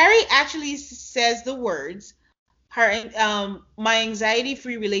Carrie actually says the words, her my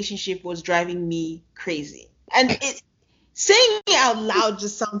anxiety-free relationship was driving me crazy. And it saying it out loud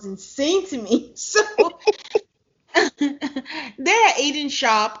just sounds insane to me. So they're at Aiden's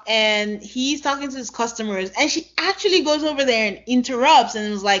shop and he's talking to his customers, and she actually goes over there and interrupts and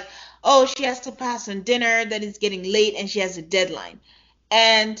was like, oh, she has to pass on dinner, that it's getting late, and she has a deadline.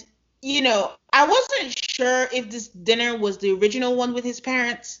 And I wasn't sure if this dinner was the original one with his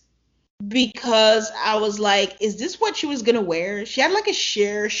parents, because I was like, is this what she was gonna wear? She had like a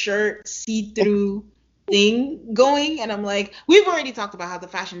sheer shirt, see-through thing going, and I'm like, we've already talked about how the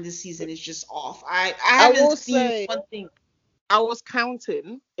fashion this season is just off. I I haven't will seen say one thing. I was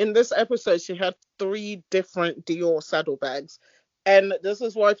counting. In this episode, she had three different Dior saddlebags. And this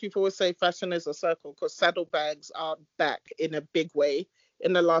is why people would say fashion is a circle, because saddlebags are back in a big way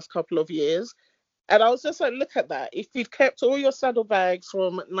in the last couple of years. And I was just like, look at that. If you'd kept all your saddlebags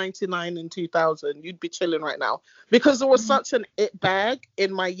from 99 and 2000, you'd be chilling right now. Because it was Mhm. such an it bag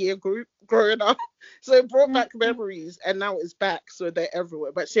in my year group growing up. So it brought back Mhm. memories, and now it's back. So they're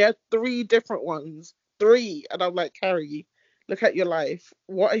everywhere. But she had three different ones. Three. And I'm like, Carrie, look at your life.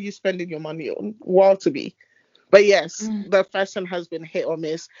 What are you spending your money on? Wild to me. But yes, Mhm. the fashion has been hit or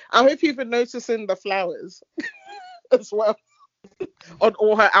miss. I hope you've been noticing the flowers as well on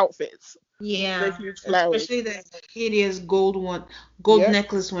all her outfits. The Yeah, huge flowers. especially the hideous gold Yep.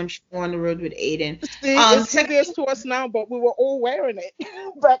 necklace when she wore on the road with Aiden. See, it's Second hideous thing, to us now, but we were all wearing it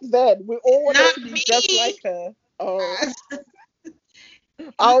back then. We all wanted not to be just me. like her. Oh,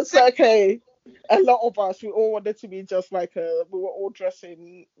 I was The okay. A lot of us, we all wanted to be just like her. We were all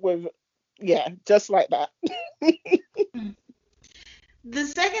dressing with, yeah, just like that. the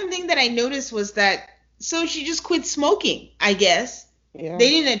second thing that I noticed was that, so she just quit smoking, I guess. Yeah. They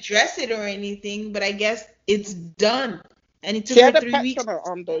didn't address it or anything, but I guess it's done. And it She took her had a three patch weeks. on her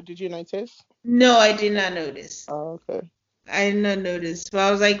arm, though. Did you notice? No, I did not notice. Oh, okay. I did not notice. But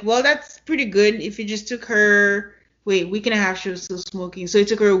I was like, well, that's pretty good. If it just took her, wait, week and a half, she was still smoking. So it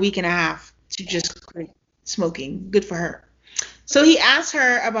took her a week and a half to just quit smoking. Good for her. So he asked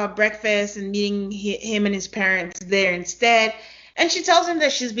her about breakfast and meeting him and his parents there instead. And she tells him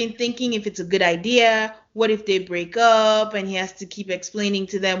that she's been thinking if it's a good idea. What if they break up? And he has to keep explaining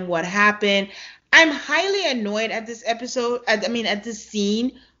to them what happened. I'm highly annoyed at this episode. I mean, at this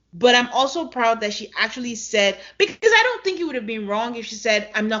scene. But I'm also proud that she actually said, because I don't think it would have been wrong if she said,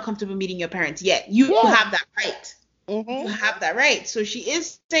 I'm not comfortable meeting your parents yet. You Yeah. have that right. You Mhm. have that right. So she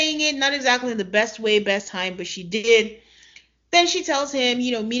is saying it, not exactly in the best way, best time, but she did. Then she tells him,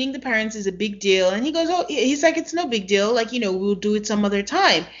 meeting the parents is a big deal. And he goes, oh, he's like, it's no big deal. Like, we'll do it some other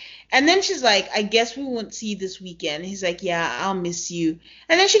time. And then she's like, I guess we won't see you this weekend. He's like, yeah, I'll miss you.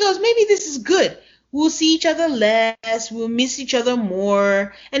 And then she goes, maybe this is good. We'll see each other less. We'll miss each other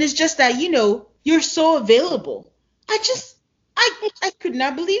more. And it's just that, you're so available. I could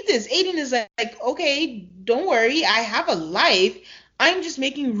not believe this. Aiden is like, okay, don't worry. I have a life. I'm just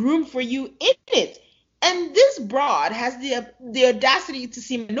making room for you in it. And this broad has the audacity to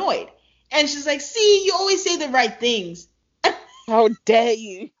seem annoyed. And she's like, see, you always say the right things. How dare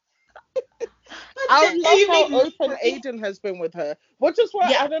you? How I dare love you how make room open for me? Aiden has been with her. Which is why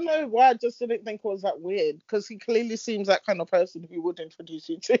Yeah, I don't know why I just didn't think it was that weird. Because he clearly seems that kind of person who would introduce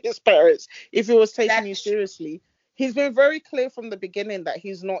you to his parents if he was taking you that's seriously. He's been very clear from the beginning that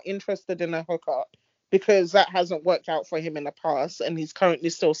he's not interested in a hookup because that hasn't worked out for him in the past and he's currently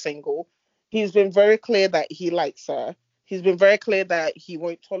still single. He's been very clear that he likes her. He's been very clear that he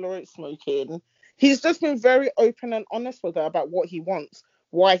won't tolerate smoking. He's just been very open and honest with her about what he wants,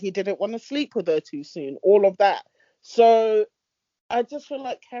 why he didn't want to sleep with her too soon, all of that. So I just feel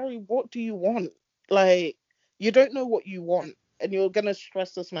like, Carrie, what do you want? Like, you don't know what you want, and you're gonna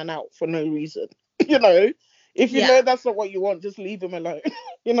stress this man out for no reason. you know, if you yeah. know that's not what you want, just leave him alone.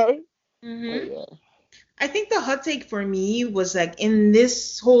 you know. But hmm yeah, I think the hot take for me was like in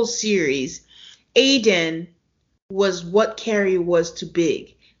this whole series, Aiden was what Carrie was to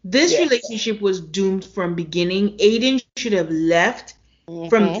Big. This yeah. relationship was doomed from beginning. Aiden should have left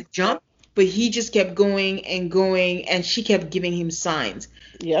from Mhm. the jump, but he just kept going and going, and she kept giving him signs.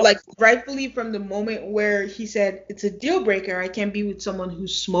 Yep. Like rightfully from the moment where he said it's a deal breaker, I can't be with someone who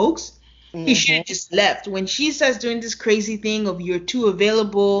smokes. He should Mhm. have just left. When she starts doing this crazy thing of you're too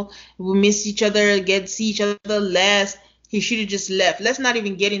available, we miss each other, get see each other less, he should have just left. Let's not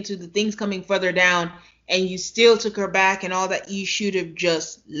even get into the things coming further down and you still took her back and all that. You should have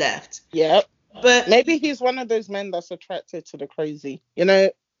just left. Yep. But Maybe he's one of those men that's attracted to the crazy.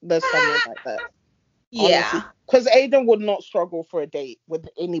 There's some men like that. Honestly, yeah, because Aiden would not struggle for a date with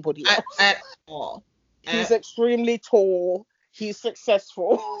anybody else. at all. He's At, extremely tall. He's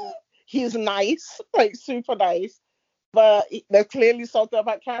successful. He's nice, like super nice. But there's clearly something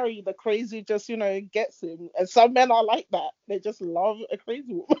about Carrie. The crazy just, gets him. And some men are like that. They just love a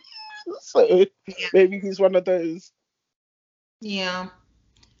crazy woman. so yeah, maybe he's one of those. yeah.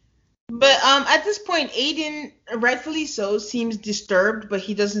 But at this point, Aiden, rightfully so, seems disturbed, but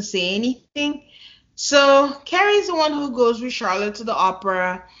he doesn't say anything. So Carrie's the one who goes with Charlotte to the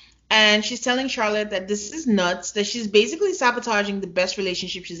opera, and she's telling Charlotte that this is nuts, that she's basically sabotaging the best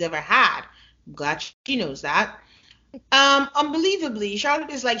relationship she's ever had. I'm glad she knows that. Unbelievably, Charlotte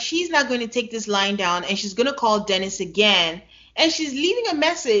is like, she's not going to take this line down, and she's going to call Dennis again, and she's leaving a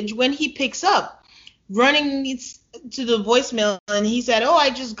message when he picks up, running to the voicemail, and he said, oh, I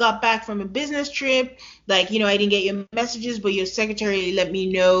just got back from a business trip, like, I didn't get your messages, but your secretary let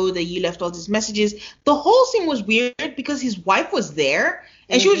me know that you left all these messages. The whole thing was weird because his wife was there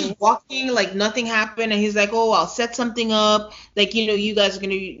and she was Hmm. just walking like nothing happened, and he's like, oh, I'll set something up, like, you guys are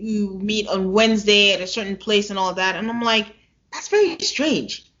gonna you meet on Wednesday at a certain place and all that. And I'm like, that's very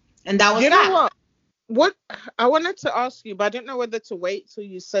strange. And that was You know that. what? What I wanted to ask you, but I didn't know whether to wait till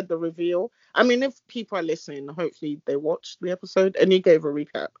you said the reveal. I mean, if people are listening, hopefully they watched the episode and you gave a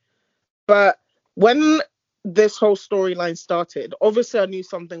recap. But when this whole storyline started, obviously I knew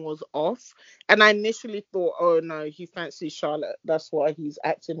something was off. And I initially thought, oh no, he fancies Charlotte. That's why he's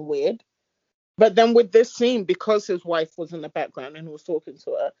acting weird. But then with this scene, because his wife was in the background and he was talking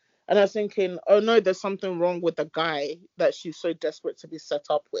to her, and I was thinking, oh no, there's something wrong with the guy that she's so desperate to be set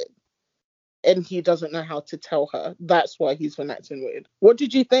up with. And he doesn't know how to tell her. That's why he's been acting weird. What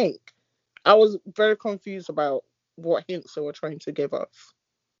did you think? I was very confused about what hints they were trying to give us.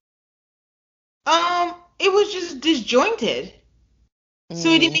 It was just disjointed. So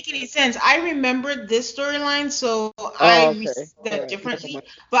it didn't Mm. make any sense. I remembered this storyline, so I Oh, okay. received All that right. Never differently. mind.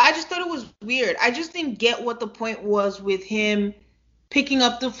 But I just thought it was weird. I just didn't get what the point was with him picking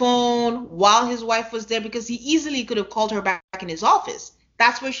up the phone while his wife was there because he easily could have called her back in his office.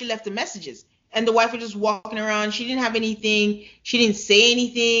 That's where she left the messages. And the wife was just walking around. She didn't have anything. She didn't say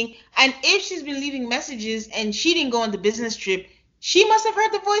anything. And if she's been leaving messages and she didn't go on the business trip, she must have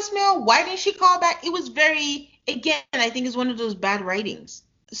heard the voicemail. Why didn't she call back? It was very, again, I think it's one of those bad writings.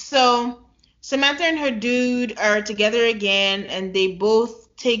 So Samantha and her dude are together again, and they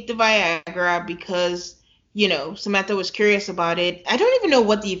both take the Viagra because, Samantha was curious about it. I don't even know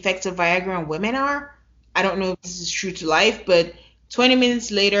what the effects of Viagra on women are. I don't know if this is true to life, but 20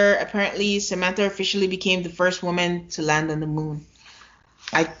 minutes later, apparently, Samantha officially became the first woman to land on the moon.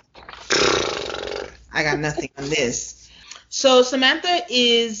 I got nothing on this. So Samantha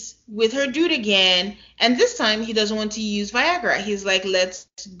is with her dude again, and this time he doesn't want to use Viagra. He's like, let's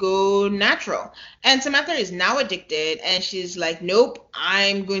go natural. And Samantha is now addicted, and she's like, nope,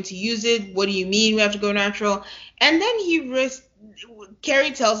 I'm going to use it. What do you mean we have to go natural? And then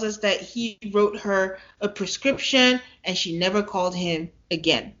Carrie tells us that he wrote her a prescription, and she never called him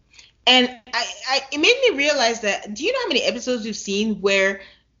again. And it made me realize that, do you know how many episodes we've seen where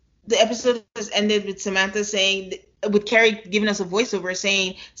the episode has ended with Samantha saying, with Carrie giving us a voiceover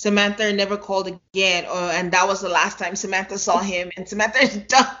saying Samantha never called again, and that was the last time Samantha saw him, and Samantha is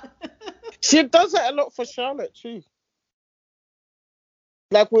done. She does it a lot for Charlotte too.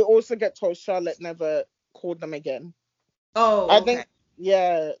 Like, we also get told Charlotte never called them again. Oh, I think,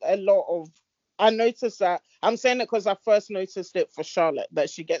 yeah, a lot of. I noticed that. I'm saying it because I first noticed it for Charlotte,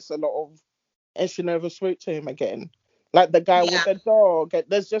 that she gets a lot of, and she never spoke to him again. Like the guy with the dog.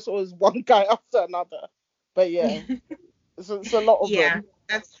 There's just always one guy after another. But yeah, it's a lot of them. Yeah,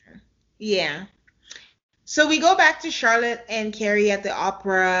 that's true. Yeah. So we go back to Charlotte and Carrie at the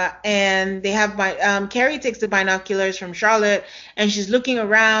opera, and they have Carrie takes the binoculars from Charlotte, and she's looking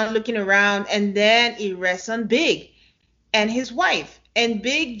around, and then it rests on Big and his wife, and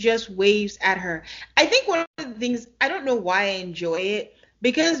Big just waves at her. I think one of the things, I don't know why I enjoy it,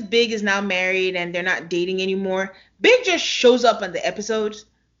 because Big is now married and they're not dating anymore. Big just shows up on the episodes,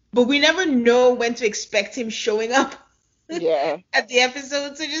 but we never know when to expect him showing up. Yeah. At the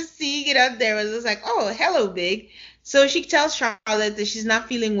episode, so just seeing it up there was just like, oh, hello, Big. So she tells Charlotte that she's not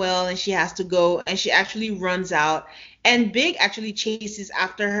feeling well and she has to go, and she actually runs out, and Big actually chases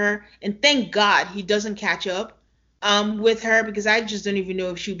after her, and thank God he doesn't catch up with her, because I just don't even know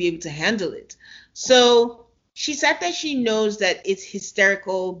if she'll be able to handle it. So she said that she knows that it's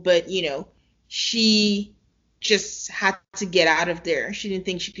hysterical, but she just had to get out of there. She didn't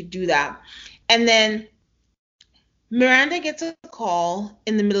think she could do that. And then Miranda gets a call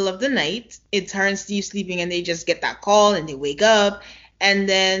in the middle of the night. It's her and Steve sleeping, and they just get that call, and they wake up, and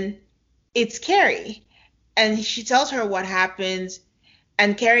then it's Carrie, and she tells her what happens,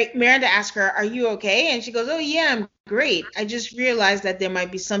 and Miranda asks her, "Are you okay?" And she goes, "Oh yeah, I'm great. I just realized that there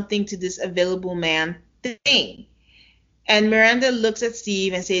might be something to this available man thing." And Miranda looks at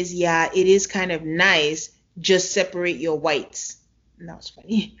Steve and says, "Yeah, it is kind of nice. Just separate your whites." And that was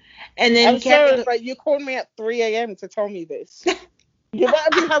funny. And then I'm sorry, but you called me at 3 a.m. to tell me this. You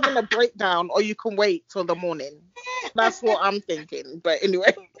better be having a breakdown, or you can wait till the morning. That's what I'm thinking. But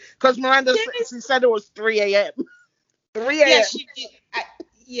anyway, because Miranda said it was 3 a.m. 3 a.m. Yeah, she did.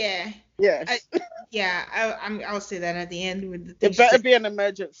 Yeah. Yes. I'll say that at the end. With the it better be an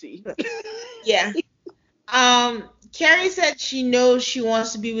emergency. Yeah. Carrie said she knows she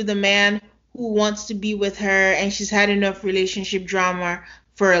wants to be with a man who wants to be with her, and she's had enough relationship drama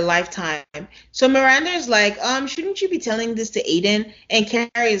for a lifetime. So Miranda is like, shouldn't you be telling this to Aiden? And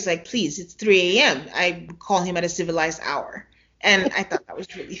Carrie is like, please, it's 3 a.m. I call him at a civilized hour. And I thought that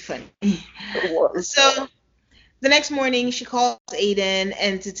was really funny. So the next morning she calls Aiden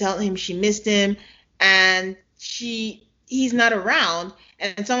and to tell him she missed him, and he's not around,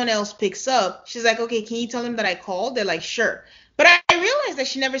 and someone else picks up. She's like, okay, can you tell him that I called? They're like, sure. But I realized that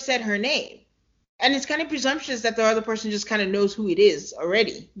she never said her name. And it's kind of presumptuous that the other person just kind of knows who it is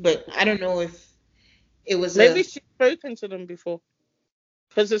already. But I don't know if it was maybe she's spoken to them before.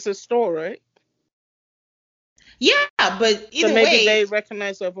 Because it's a store, right? Yeah, but either way. So way, maybe they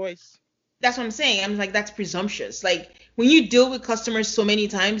recognize her voice. That's what I'm saying. I'm like, that's presumptuous. Like, when you deal with customers so many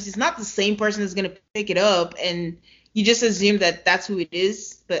times, it's not the same person that's going to pick it up. And you just assume that that's who it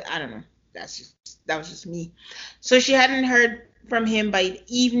is. But I don't know. That was just me. So she hadn't heard from him by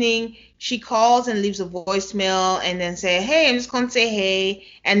evening. She calls and leaves a voicemail and then say, hey, I'm just going to say hey.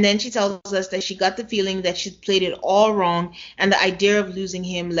 And then she tells us that she got the feeling that she'd played it all wrong, and the idea of losing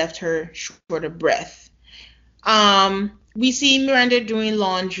him left her short of breath. We see Miranda doing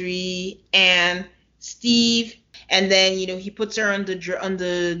laundry, and Steve And then, he puts her on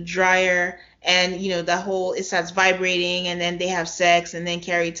the dryer, and that whole, it starts vibrating, and then they have sex. And then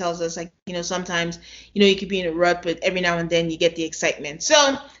Carrie tells us, like, sometimes, you could be in a rut, but every now and then you get the excitement. So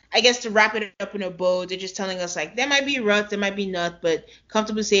I guess to wrap it up in a bow, they're just telling us, like, there might be a rut, there might be not, but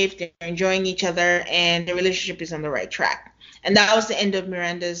comfortable, safe, they're enjoying each other, and the relationship is on the right track. And that was the end of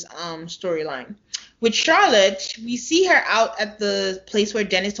Miranda's storyline. With Charlotte, we see her out at the place where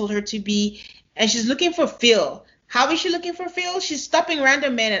Dennis told her to be, and she's looking for Phil. How is she looking for Phil? She's stopping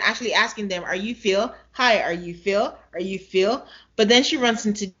random men and actually asking them, "Are you Phil? Hi, are you Phil? Are you Phil?" But then she runs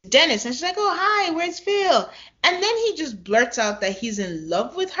into Dennis, and she's like, "Oh, hi, where's Phil?" And then he just blurts out that he's in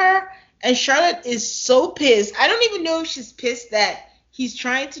love with her, and Charlotte is so pissed. I don't even know if she's pissed that he's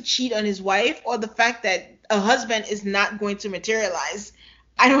trying to cheat on his wife, or the fact that a husband is not going to materialize.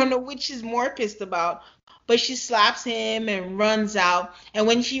 I don't know which she's more pissed about. But she slaps him and runs out. And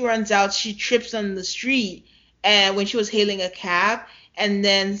when she runs out, she trips on the street, and when she was hailing a cab, and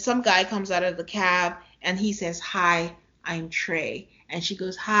then some guy comes out of the cab, and he says, "Hi, I'm Trey." And she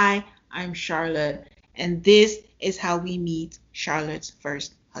goes, "Hi, I'm Charlotte." And this is how we meet Charlotte's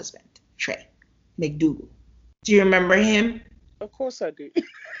first husband, Trey McDougal. Do you remember him? Of course I do.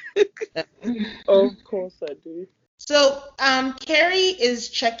 Of course I do. So Carrie is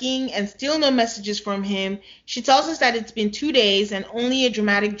checking, and still no messages from him. She tells us that it's been 2 days and only a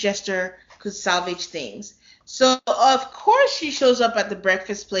dramatic gesture could salvage things. So of course she shows up at the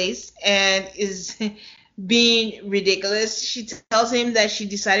breakfast place and is being ridiculous. She tells him that she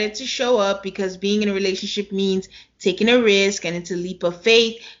decided to show up because being in a relationship means taking a risk, and it's a leap of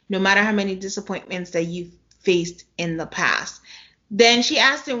faith, no matter how many disappointments that you've faced in the past. Then she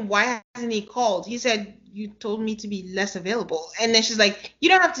asked him, why hasn't he called? He said, "You told me to be less available." And then she's like, "You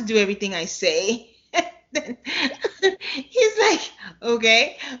don't have to do everything I say." Then he's like,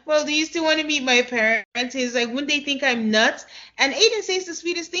 "Okay, well, do you still want to meet my parents?" He's like, "Wouldn't they think I'm nuts?" And Aiden says the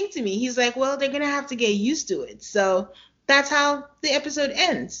sweetest thing to me. He's like, "Well, they're going to have to get used to it." So that's how the episode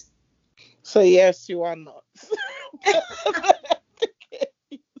ends. So yes, you are nuts.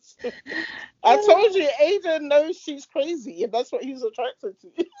 I told you, Aiden knows she's crazy, and that's what he's attracted to.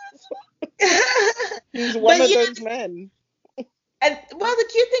 He's one of those men. And well, the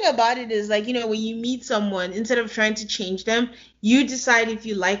cute thing about it is, like, when you meet someone, instead of trying to change them, you decide if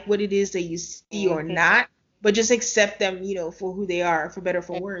you like what it is that you see or not, but just accept them, for who they are, for better or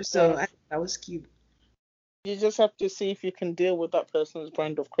for worse. So I think that was cute. You just have to see if you can deal with that person's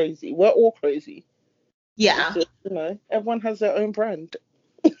brand of crazy. We're all crazy. Yeah. Just, everyone has their own brand.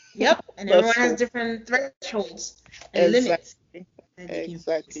 Yep, and everyone has different thresholds and limits.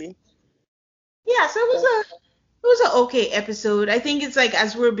 Exactly. Yeah, so it was an okay episode. I think it's like,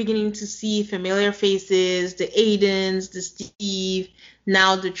 as we're beginning to see familiar faces, the Aidens, the Steve,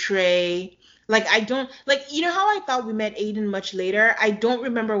 now the Trey. Like, I don't, like, how I thought we met Aiden much later? I don't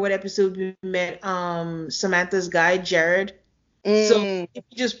remember what episode we met Samantha's guy, Jared. So if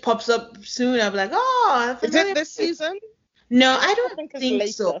he just pops up soon, I'll be like, "Oh, is it this season?" No, I don't think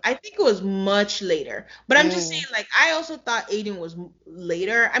so. I think it was much later. But I'm just saying, like, I also thought Aiden was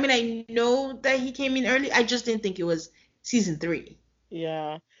later. I mean, I know that he came in early. I just didn't think it was season 3.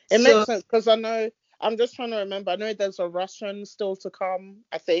 Yeah. It makes sense, because I'm just trying to remember. I know there's a Russian still to come,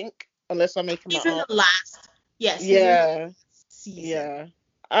 I think, unless I'm making that up. He's in the last. Yes. Yeah. Yeah.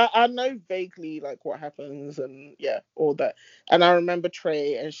 I know vaguely, like, what happens and, all that. And I remember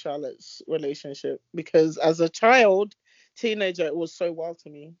Trey and Charlotte's relationship, because as a teenager, it was so wild to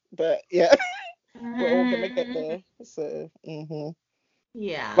me. But yeah, we're all gonna get there. So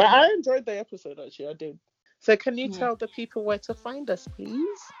yeah. But I enjoyed the episode, actually. I did. So can you tell the people where to find us,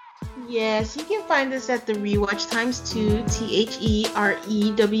 please? Yes, you can find us at the Rewatch ×2,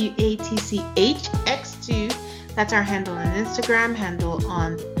 THEREWATCHX2. That's our handle on Instagram, handle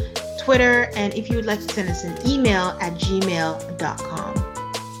on Twitter, and if you would like to send us an email, at gmail.com.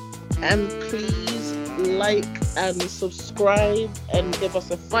 And please like and subscribe and give us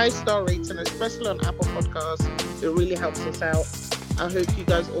a 5-star rating, especially on Apple Podcasts. It really helps us out. I hope you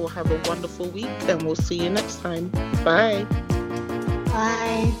guys all have a wonderful week, and we'll see you next time. Bye.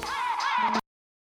 Bye.